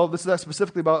 And so this is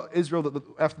specifically about Israel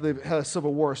after they've had a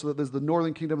civil war. So that there's the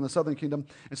northern kingdom and the southern kingdom.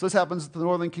 And so this happens to the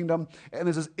northern kingdom, and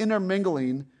there's this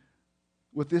intermingling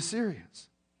with the Assyrians.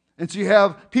 And so you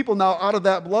have people now out of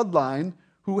that bloodline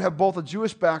who have both a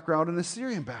Jewish background and a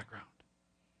Syrian background.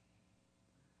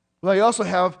 Well, you also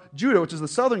have Judah, which is the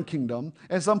southern kingdom.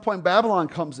 At some point, Babylon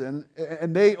comes in,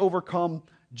 and they overcome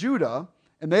Judah,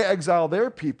 and they exile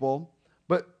their people,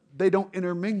 but they don't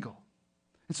intermingle.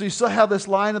 And so you still have this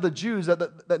line of the Jews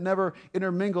that never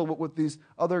intermingled with these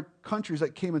other countries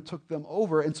that came and took them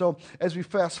over. And so as we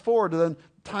fast forward to the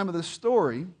time of this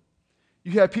story,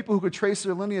 you had people who could trace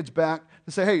their lineage back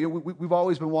to say, hey, we've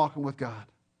always been walking with God.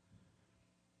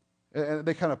 And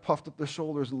they kind of puffed up their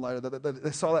shoulders in light of that.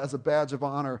 They saw that as a badge of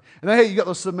honor. And then, hey, you got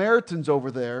those Samaritans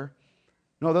over there.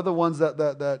 No, they're the ones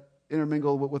that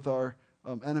intermingle with our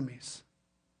enemies.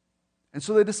 And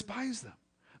so they despise them.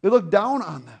 They look down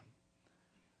on them.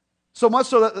 So much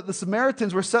so that the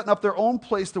Samaritans were setting up their own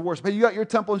place to worship. Hey, you got your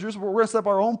temple in Jerusalem, we're going to set up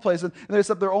our own place. And they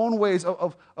set up their own ways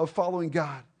of following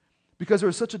God. Because there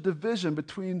was such a division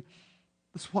between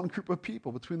this one group of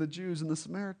people, between the Jews and the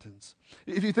Samaritans.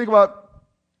 If you think about,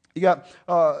 you got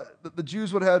the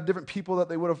Jews would have different people that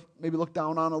they would have maybe looked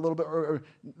down on a little bit, or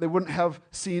they wouldn't have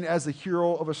seen as the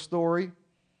hero of a story.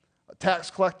 A tax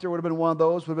collector would have been one of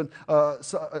those. Would have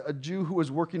been a Jew who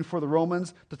was working for the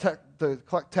Romans to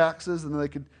collect taxes, and then they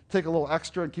could take a little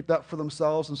extra and keep that for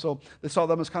themselves. And so they saw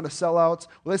them as kind of sellouts.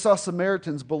 Well, they saw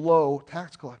Samaritans below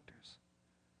tax collectors.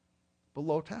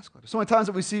 Below tax collectors. So many times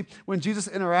that we see when Jesus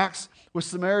interacts with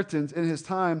Samaritans in his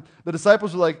time, the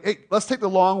disciples were like, hey, let's take the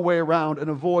long way around and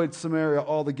avoid Samaria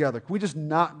altogether. Can we just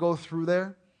not go through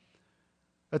there?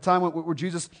 A time where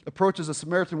Jesus approaches a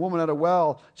Samaritan woman at a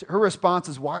well, her response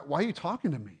is, why are you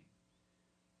talking to me?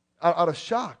 Out of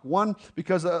shock. One,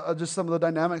 because of just some of the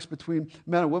dynamics between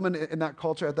men and women in that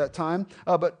culture at that time.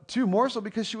 But two, more so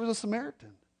because she was a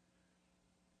Samaritan.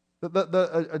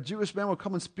 A Jewish man would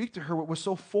come and speak to her what was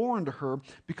so foreign to her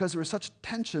because there was such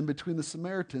tension between the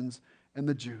Samaritans and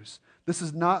the Jews. This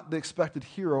is not the expected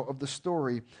hero of the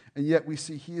story, and yet we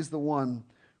see he is the one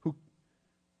who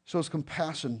shows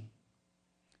compassion.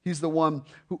 He's the one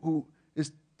who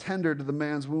is tender to the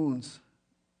man's wounds,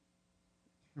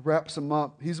 wraps him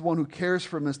up. He's the one who cares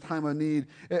for him in his time of need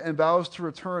and vows to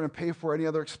return and pay for any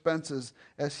other expenses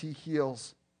as he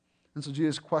heals. And so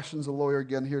Jesus questions the lawyer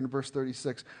again here in verse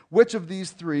 36. Which of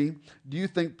these 3 do you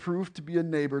think proved to be a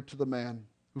neighbor to the man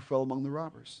who fell among the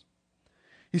robbers?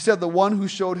 He said, the one who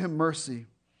showed him mercy.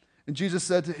 And Jesus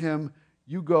said to him,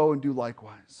 you go and do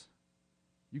likewise.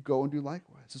 You go and do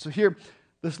likewise. And so here,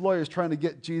 this lawyer is trying to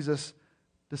get Jesus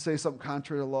to say something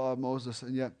contrary to the law of Moses,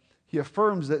 and yet he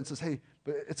affirms it and says, hey,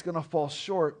 but it's going to fall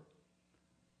short.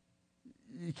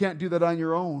 You can't do that on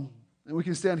your own. And we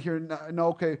can stand here and know,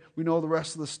 okay, we know the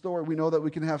rest of the story. We know that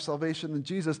we can have salvation in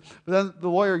Jesus. But then the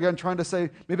lawyer again trying to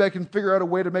say, maybe I can figure out a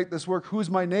way to make this work. Who's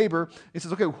my neighbor? He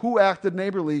says, okay, who acted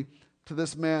neighborly to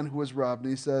this man who was robbed? And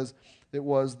he says, it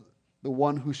was the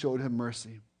one who showed him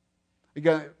mercy.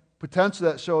 Again,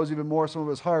 potentially that shows even more some of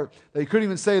his heart, that he couldn't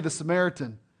even say the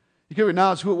Samaritan. He couldn't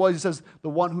acknowledge who it was. He says, the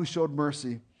one who showed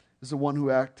mercy is the one who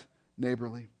acted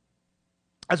neighborly.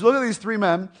 As we look at these three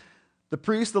men, the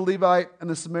priest, the Levite, and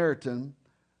the Samaritan,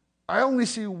 I only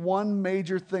see one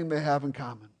major thing they have in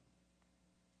common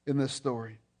in this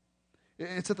story.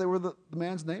 It's that they were the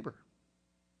man's neighbor.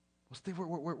 Well, Steve,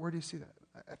 where do you see that?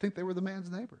 I think they were the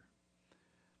man's neighbor.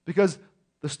 Because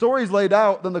the story is laid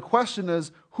out, then the question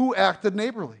is, who acted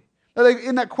neighborly? Now,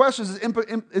 in that question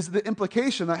is the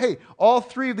implication that, hey, all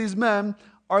three of these men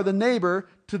are the neighbor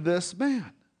to this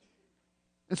man.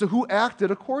 And so who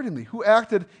acted accordingly? Who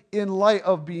acted in light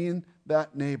of being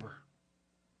that neighbor?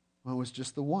 Well, it was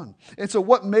just the one. And so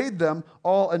what made them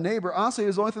all a neighbor, honestly,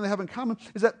 is the only thing they have in common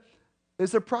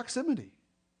is their proximity.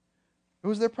 It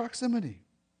was their proximity.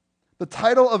 The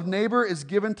title of neighbor is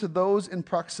given to those in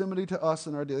proximity to us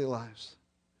in our daily lives.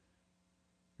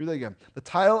 Hear that again. The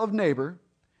title of neighbor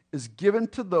is given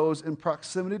to those in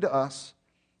proximity to us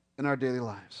in our daily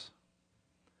lives.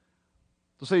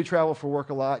 So say you travel for work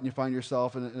a lot and you find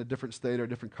yourself in a different state or a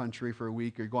different country for a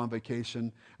week, or you go on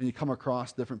vacation and you come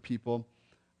across different people.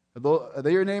 Are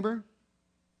they your neighbor?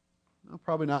 No,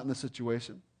 probably not in this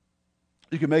situation.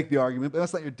 You can make the argument, but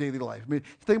that's not your daily life. I mean,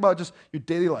 think about just your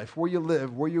daily life, where you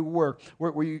live, where you work,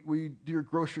 where you do your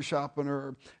grocery shopping,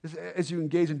 or as you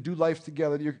engage and do life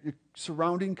together, your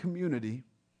surrounding community.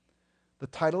 The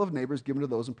title of neighbor is given to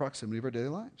those in proximity of our daily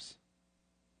lives.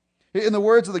 In the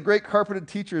words of the great carpeted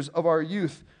teachers of our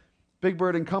youth, Big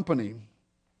Bird and Company,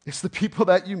 it's the people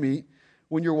that you meet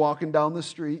when you're walking down the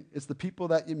street. It's the people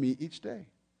that you meet each day.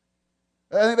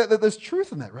 I think that there's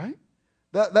truth in that, right?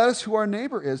 That is who our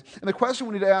neighbor is. And the question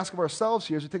we need to ask of ourselves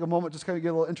here, as we take a moment just kind of get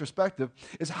a little introspective,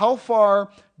 is how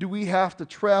far do we have to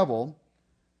travel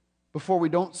before we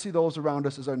don't see those around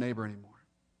us as our neighbor anymore?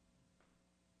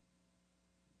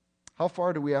 How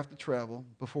far do we have to travel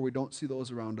before we don't see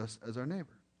those around us as our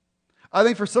neighbor? I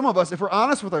think for some of us, if we're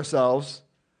honest with ourselves,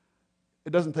 it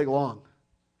doesn't take long.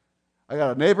 I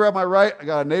got a neighbor on my right, I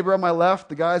got a neighbor on my left.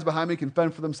 The guys behind me can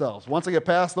fend for themselves. Once I get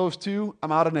past those two,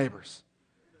 I'm out of neighbors.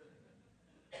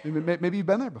 Maybe you've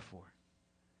been there before.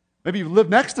 Maybe you've lived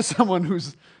next to someone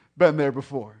who's been there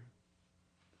before.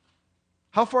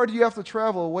 How far do you have to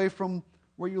travel away from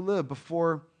where you live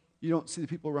before you don't see the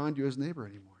people around you as neighbor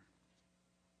anymore?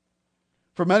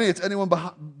 For many, it's anyone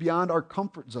beyond our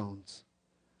comfort zones,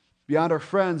 beyond our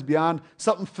friends, beyond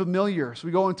something familiar. So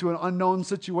we go into an unknown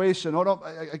situation. Oh, no,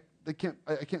 I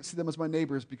can't see them as my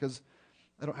neighbors because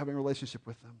I don't have any relationship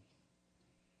with them.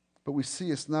 But we see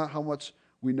it's not how much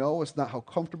we know, it's not how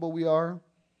comfortable we are.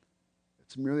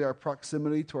 It's merely our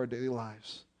proximity to our daily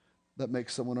lives that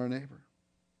makes someone our neighbor.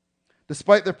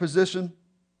 Despite their position,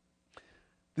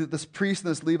 this priest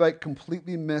and this Levite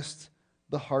completely missed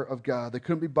the heart of God. They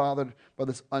couldn't be bothered by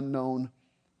this unknown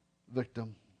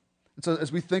victim. And so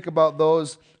as we think about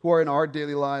those who are in our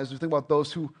daily lives, we think about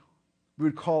those who we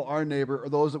would call our neighbor, or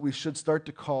those that we should start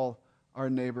to call our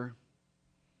neighbor.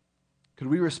 Could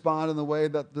we respond in the way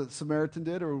that the Samaritan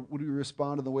did, or would we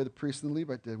respond in the way the priest and the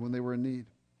Levite did when they were in need?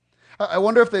 I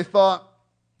wonder if they thought,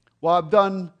 well, I've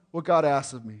done what God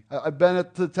asked of me. I've been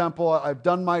at the temple, I've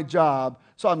done my job,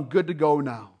 so I'm good to go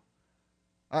now.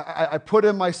 I put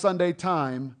in my Sunday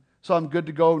time, so I'm good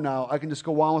to go now. I can just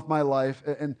go on with my life,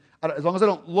 and as long as I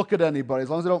don't look at anybody, as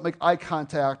long as I don't make eye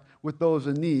contact with those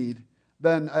in need,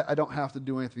 then I don't have to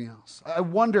do anything else. I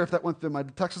wonder if that went through my,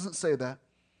 the text doesn't say that,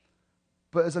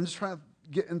 but as I'm just trying to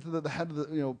get into the head of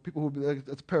the people who be like,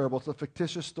 it's a parable. It's a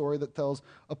fictitious story that tells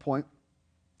a point,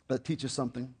 that teaches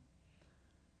something.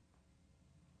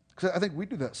 Because I think we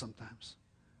do that sometimes.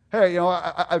 Hey,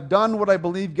 I've done what I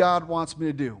believe God wants me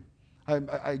to do.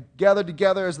 I gather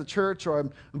together as the church, or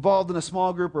I'm involved in a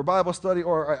small group or a Bible study,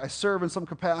 or I serve in some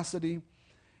capacity.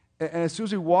 And as soon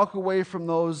as we walk away from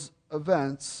those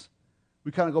events,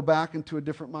 we kind of go back into a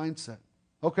different mindset.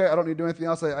 Okay, I don't need to do anything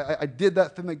else. I did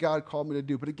that thing that God called me to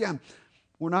do. But again,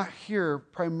 we're not here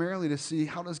primarily to see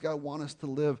how does God want us to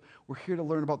live. We're here to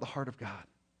learn about the heart of God.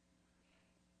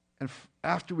 And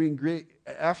after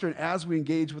and as we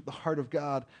engage with the heart of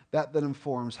God, that then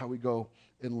informs how we go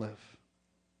and live.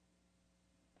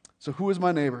 So who is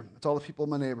my neighbor? It's all the people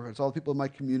in my neighborhood. It's all the people in my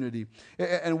community.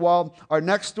 And while our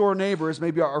next door neighbors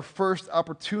may be our first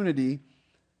opportunity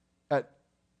at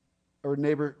our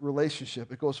neighbor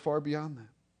relationship, it goes far beyond that.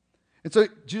 And so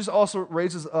Jesus also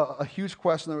raises a huge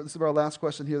question. This is our last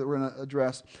question here that we're going to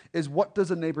address, is what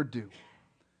does a neighbor do?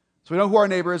 So we know who our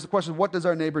neighbor is. The question is, what does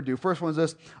our neighbor do? First one is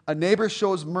this: a neighbor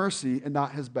shows mercy and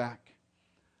not his back.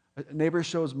 A neighbor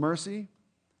shows mercy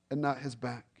and not his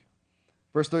back.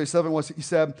 Verse 37 was, he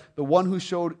said, the one who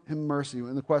showed him mercy.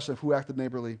 And the question of who acted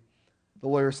neighborly, the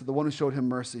lawyer said, the one who showed him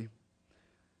mercy.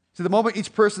 See, the moment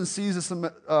each person sees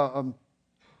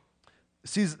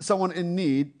someone in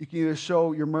need, you can either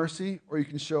show your mercy or you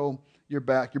can show your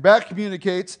back. Your back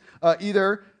communicates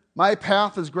either my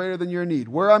path is greater than your need.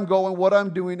 Where I'm going, what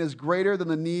I'm doing is greater than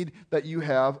the need that you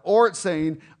have. Or it's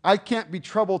saying, I can't be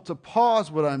troubled to pause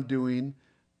what I'm doing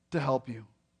to help you.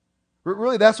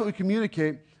 Really, that's what we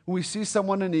communicate when we see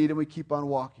someone in need and we keep on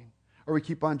walking, or we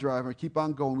keep on driving, or keep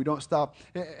on going. We don't stop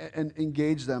and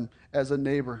engage them as a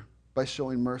neighbor by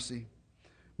showing mercy.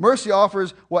 Mercy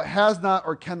offers what has not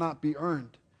or cannot be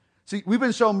earned. See, we've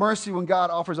been shown mercy when God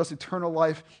offers us eternal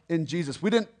life in Jesus. We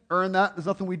didn't earn that. There's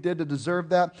nothing we did to deserve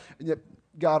that, and yet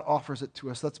God offers it to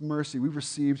us. That's mercy. We've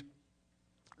received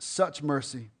such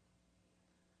mercy.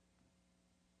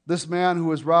 This man who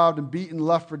was robbed and beaten,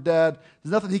 left for dead,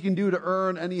 there's nothing he can do to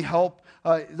earn any help.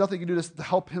 There's nothing he can do to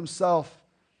help himself.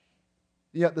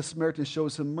 Yet the Samaritan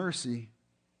shows him mercy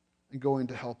in going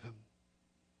to help him.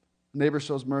 A neighbor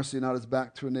shows mercy, not his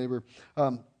back to a neighbor.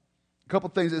 A couple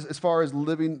things as far as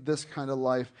living this kind of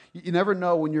life. You never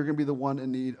know when you're going to be the one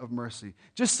in need of mercy.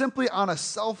 Just simply on a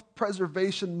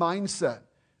self-preservation mindset,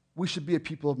 we should be a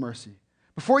people of mercy.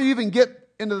 Before you even get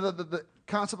into the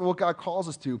concept of what God calls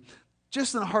us to,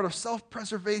 just in the heart of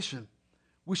self-preservation,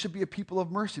 we should be a people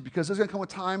of mercy, because there's going to come a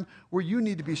time where you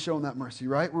need to be shown that mercy,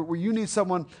 right? Where you need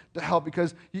someone to help,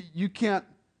 because you can't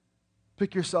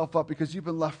pick yourself up because you've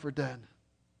been left for dead,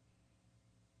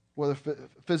 whether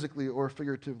physically or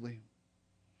figuratively.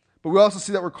 But we also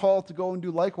see that we're called to go and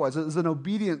do likewise. There's an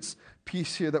obedience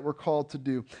piece here that we're called to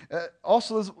do.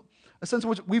 Also, there's a sense in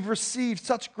which we've received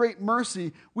such great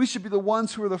mercy, we should be the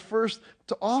ones who are the first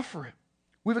to offer it.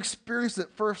 We've experienced it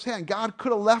firsthand. God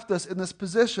could have left us in this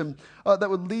position that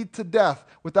would lead to death.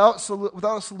 Without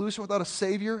a solution, without a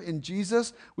Savior in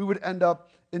Jesus, we would end up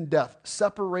in death,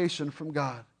 separation from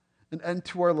God, an end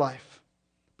to our life.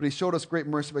 But he showed us great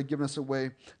mercy by giving us a way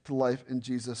to life in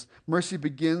Jesus. Mercy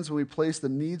begins when we place the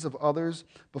needs of others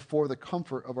before the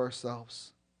comfort of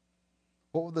ourselves.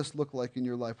 What would this look like in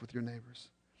your life with your neighbors?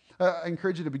 I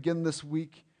encourage you to begin this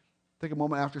week. Take a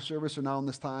moment after service or now in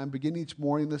this time. Begin each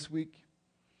morning this week.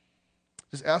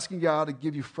 Just asking God to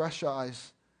give you fresh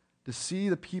eyes to see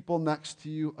the people next to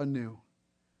you anew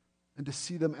and to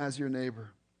see them as your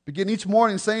neighbor. Begin each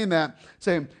morning saying that,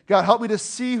 saying, God, help me to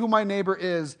see who my neighbor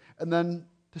is, and then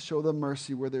to show them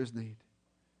mercy where there's need,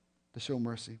 to show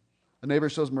mercy. A neighbor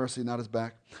shows mercy, not his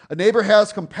back. A neighbor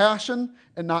has compassion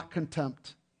and not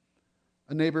contempt.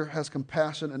 A neighbor has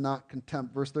compassion and not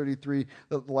contempt. Verse 33,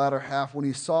 the latter half, when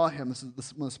he saw him, this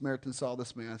is when the Samaritan saw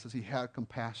this man, it says he had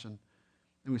compassion.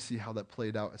 And we see how that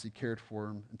played out as he cared for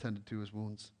him and tended to his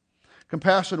wounds.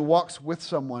 Compassion walks with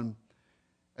someone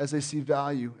as they see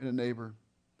value in a neighbor.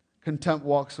 Contempt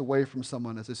walks away from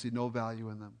someone as they see no value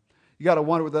in them. You got to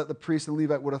wonder what the priest and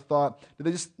Levite would have thought. Did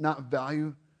they just not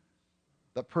value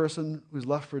that person who's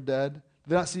left for dead? Did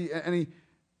they not see any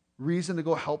reason to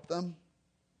go help them?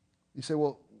 You say,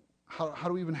 well, how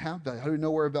do we even have value? How do we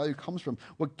know where our value comes from?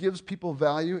 What gives people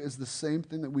value is the same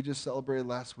thing that we just celebrated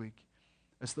last week.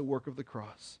 It's the work of the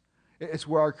cross. It's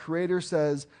where our Creator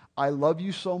says, I love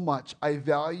you so much, I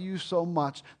value you so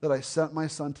much that I sent my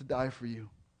Son to die for you.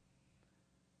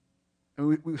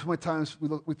 And so many times we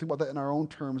think about that in our own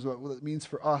terms, about what it means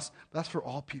for us, but that's for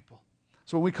all people.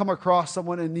 So when we come across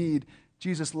someone in need,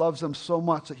 Jesus loves them so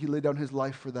much that he laid down his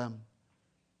life for them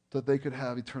so that they could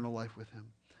have eternal life with him.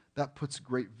 That puts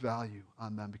great value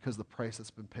on them because of the price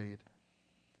that's been paid.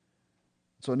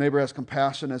 So a neighbor has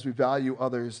compassion as we value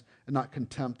others and not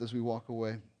contempt as we walk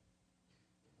away. The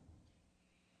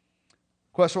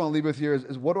question I want to leave with you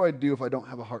is what do I do if I don't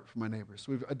have a heart for my neighbors?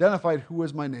 So we've identified who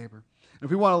is my neighbor. And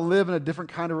if we want to live in a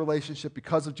different kind of relationship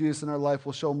because of Jesus in our life,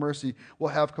 we'll show mercy,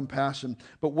 we'll have compassion.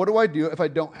 But what do I do if I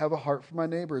don't have a heart for my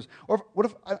neighbors? Or what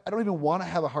if I don't even want to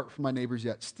have a heart for my neighbors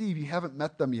yet? Steve, you haven't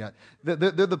met them yet. They're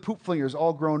the poop flingers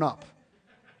all grown up.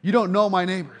 You don't know my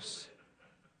neighbors.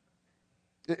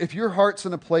 If your heart's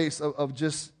in a place of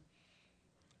just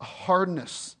a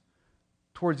hardness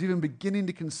towards even beginning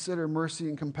to consider mercy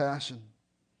and compassion,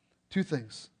 two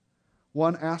things.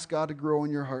 One, ask God to grow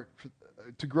in your heart,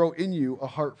 to grow in you a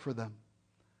heart for them.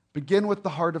 Begin with the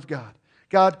heart of God.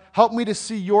 God, help me to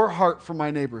see your heart for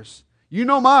my neighbors. You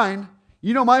know mine.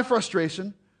 You know my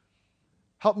frustration.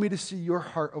 Help me to see your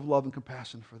heart of love and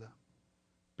compassion for them.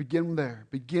 Begin there.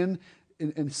 Begin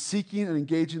in seeking and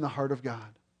engaging the heart of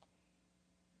God.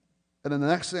 And then the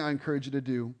next thing I encourage you to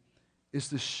do is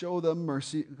to show them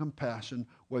mercy and compassion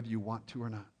whether you want to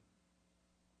or not.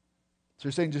 So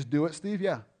you're saying just do it, Steve?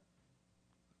 Yeah.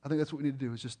 I think that's what we need to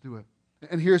do, is just do it.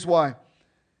 And here's why.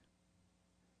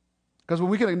 Because when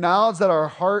we can acknowledge that our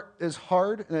heart is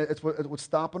hard, and it's what's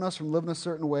stopping us from living a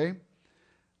certain way,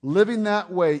 living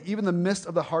that way, even in the midst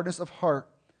of the hardness of heart,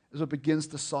 is what begins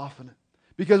to soften it.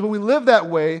 Because when we live that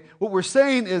way, what we're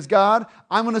saying is, God,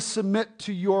 I'm going to submit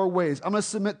to your ways. I'm going to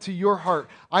submit to your heart.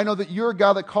 I know that you're a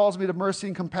God that calls me to mercy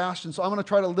and compassion, so I'm going to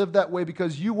try to live that way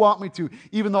because you want me to,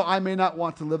 even though I may not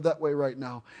want to live that way right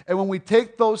now. And when we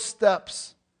take those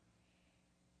steps,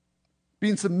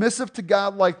 being submissive to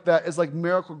God like that is like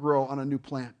Miracle-Gro on a new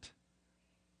plant.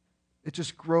 It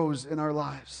just grows in our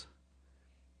lives.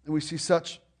 And we see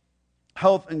such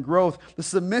health and growth. The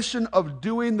submission of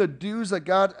doing the dues that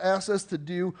God asks us to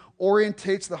do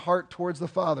orientates the heart towards the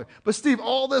Father. But Steve,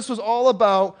 all this was all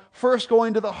about first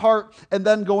going to the heart and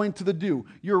then going to the do.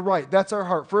 You're right. That's our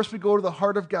heart. First we go to the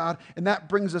heart of God, and that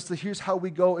brings us to here's how we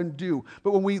go and do.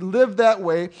 But when we live that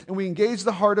way and we engage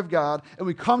the heart of God and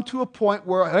we come to a point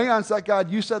where, hang on a sec,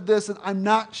 God, you said this and I'm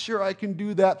not sure I can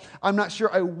do that. I'm not sure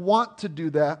I want to do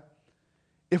that.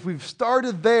 If we've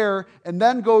started there and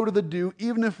then go to the do,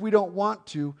 even if we don't want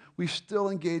to, we still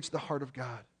engage the heart of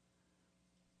God.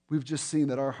 We've just seen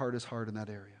that our heart is hard in that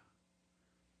area.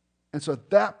 And so at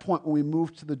that point, when we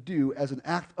move to the do as an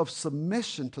act of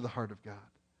submission to the heart of God,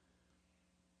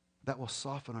 that will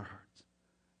soften our hearts.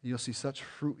 And you'll see such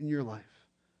fruit in your life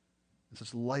and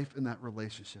such life in that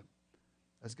relationship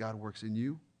as God works in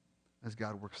you, as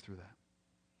God works through that.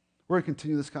 We're going to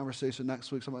continue this conversation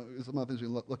next week. Some of the things we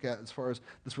look at as far as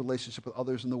this relationship with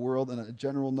others in the world, and a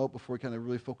general note before we kind of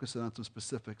really focus in on some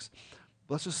specifics.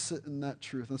 But let's just sit in that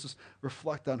truth. Let's just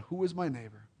reflect on who is my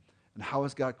neighbor and how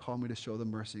has God called me to show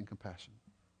them mercy and compassion.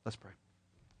 Let's pray.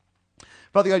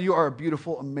 Father God, you are a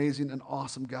beautiful, amazing, and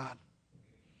awesome God.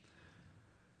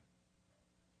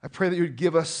 I pray that you would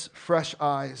give us fresh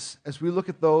eyes as we look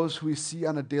at those who we see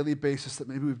on a daily basis that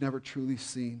maybe we've never truly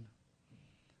seen.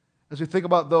 As we think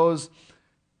about those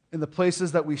in the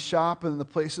places that we shop and in the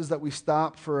places that we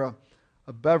stop for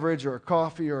a beverage or a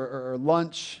coffee or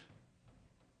lunch,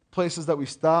 places that we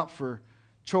stop for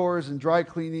chores and dry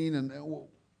cleaning and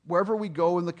wherever we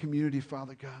go in the community,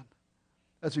 Father God.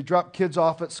 As we drop kids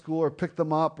off at school or pick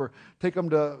them up or take them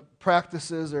to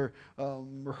practices or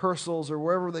rehearsals or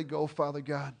wherever they go, Father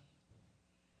God.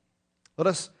 Let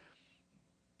us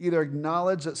either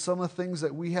acknowledge that some of the things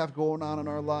that we have going on in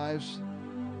our lives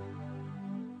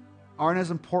aren't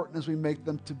as important as we make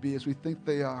them to be, as we think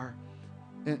they are.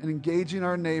 And engaging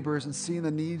our neighbors and seeing the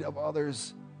need of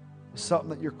others is something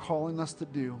that you're calling us to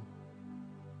do.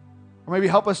 Or maybe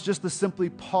help us just to simply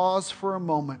pause for a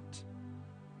moment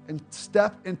and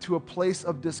step into a place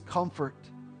of discomfort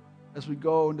as we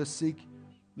go and to seek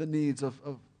the needs of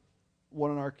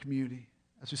one in our community,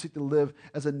 as we seek to live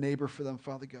as a neighbor for them,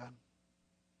 Father God.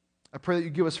 I pray that you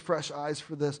give us fresh eyes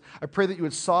for this. I pray that you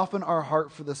would soften our heart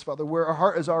for this, Father. Where our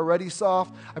heart is already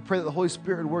soft, I pray that the Holy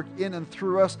Spirit would work in and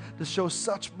through us to show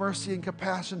such mercy and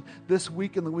compassion this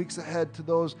week and the weeks ahead to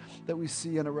those that we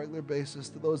see on a regular basis,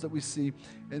 to those that we see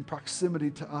in proximity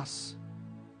to us.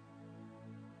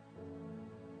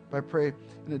 But I pray,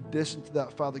 in addition to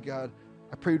that, Father God,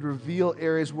 I pray you'd reveal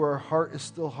areas where our heart is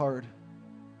still hard,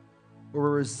 where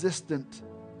we're resistant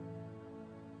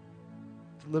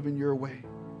to living your way,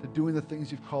 to doing the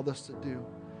things you've called us to do.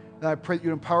 And I pray that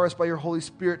you empower us by your Holy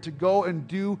Spirit to go and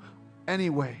do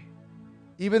anyway.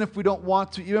 Even if we don't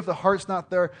want to, even if the heart's not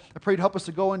there, I pray you'd help us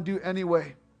to go and do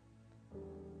anyway.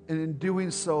 And in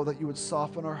doing so, that you would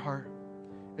soften our heart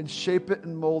and shape it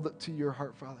and mold it to your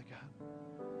heart, Father God.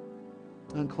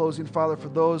 And in closing, Father, for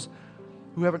those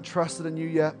who haven't trusted in you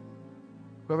yet,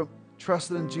 who haven't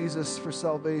trusted in Jesus for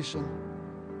salvation,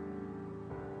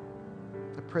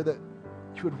 I pray that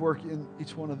you would work in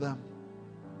each one of them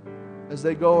as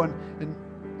they go and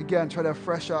again, try to have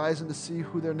fresh eyes and to see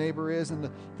who their neighbor is and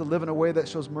to live in a way that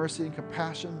shows mercy and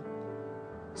compassion,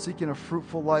 seeking a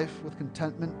fruitful life with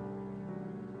contentment.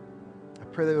 I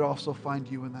pray they would also find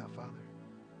you in that, Father.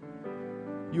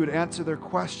 You would answer their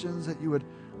questions, that you would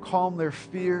calm their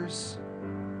fears,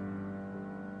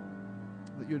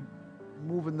 that you would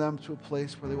move in them to a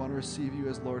place where they want to receive you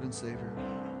as Lord and Savior,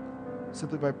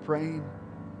 simply by praying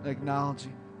and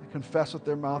acknowledging and confess with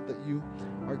their mouth that you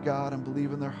are God and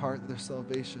believe in their heart that their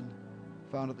salvation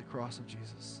found at the cross of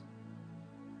Jesus.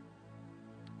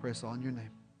 Pray us all in your name.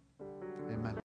 Amen.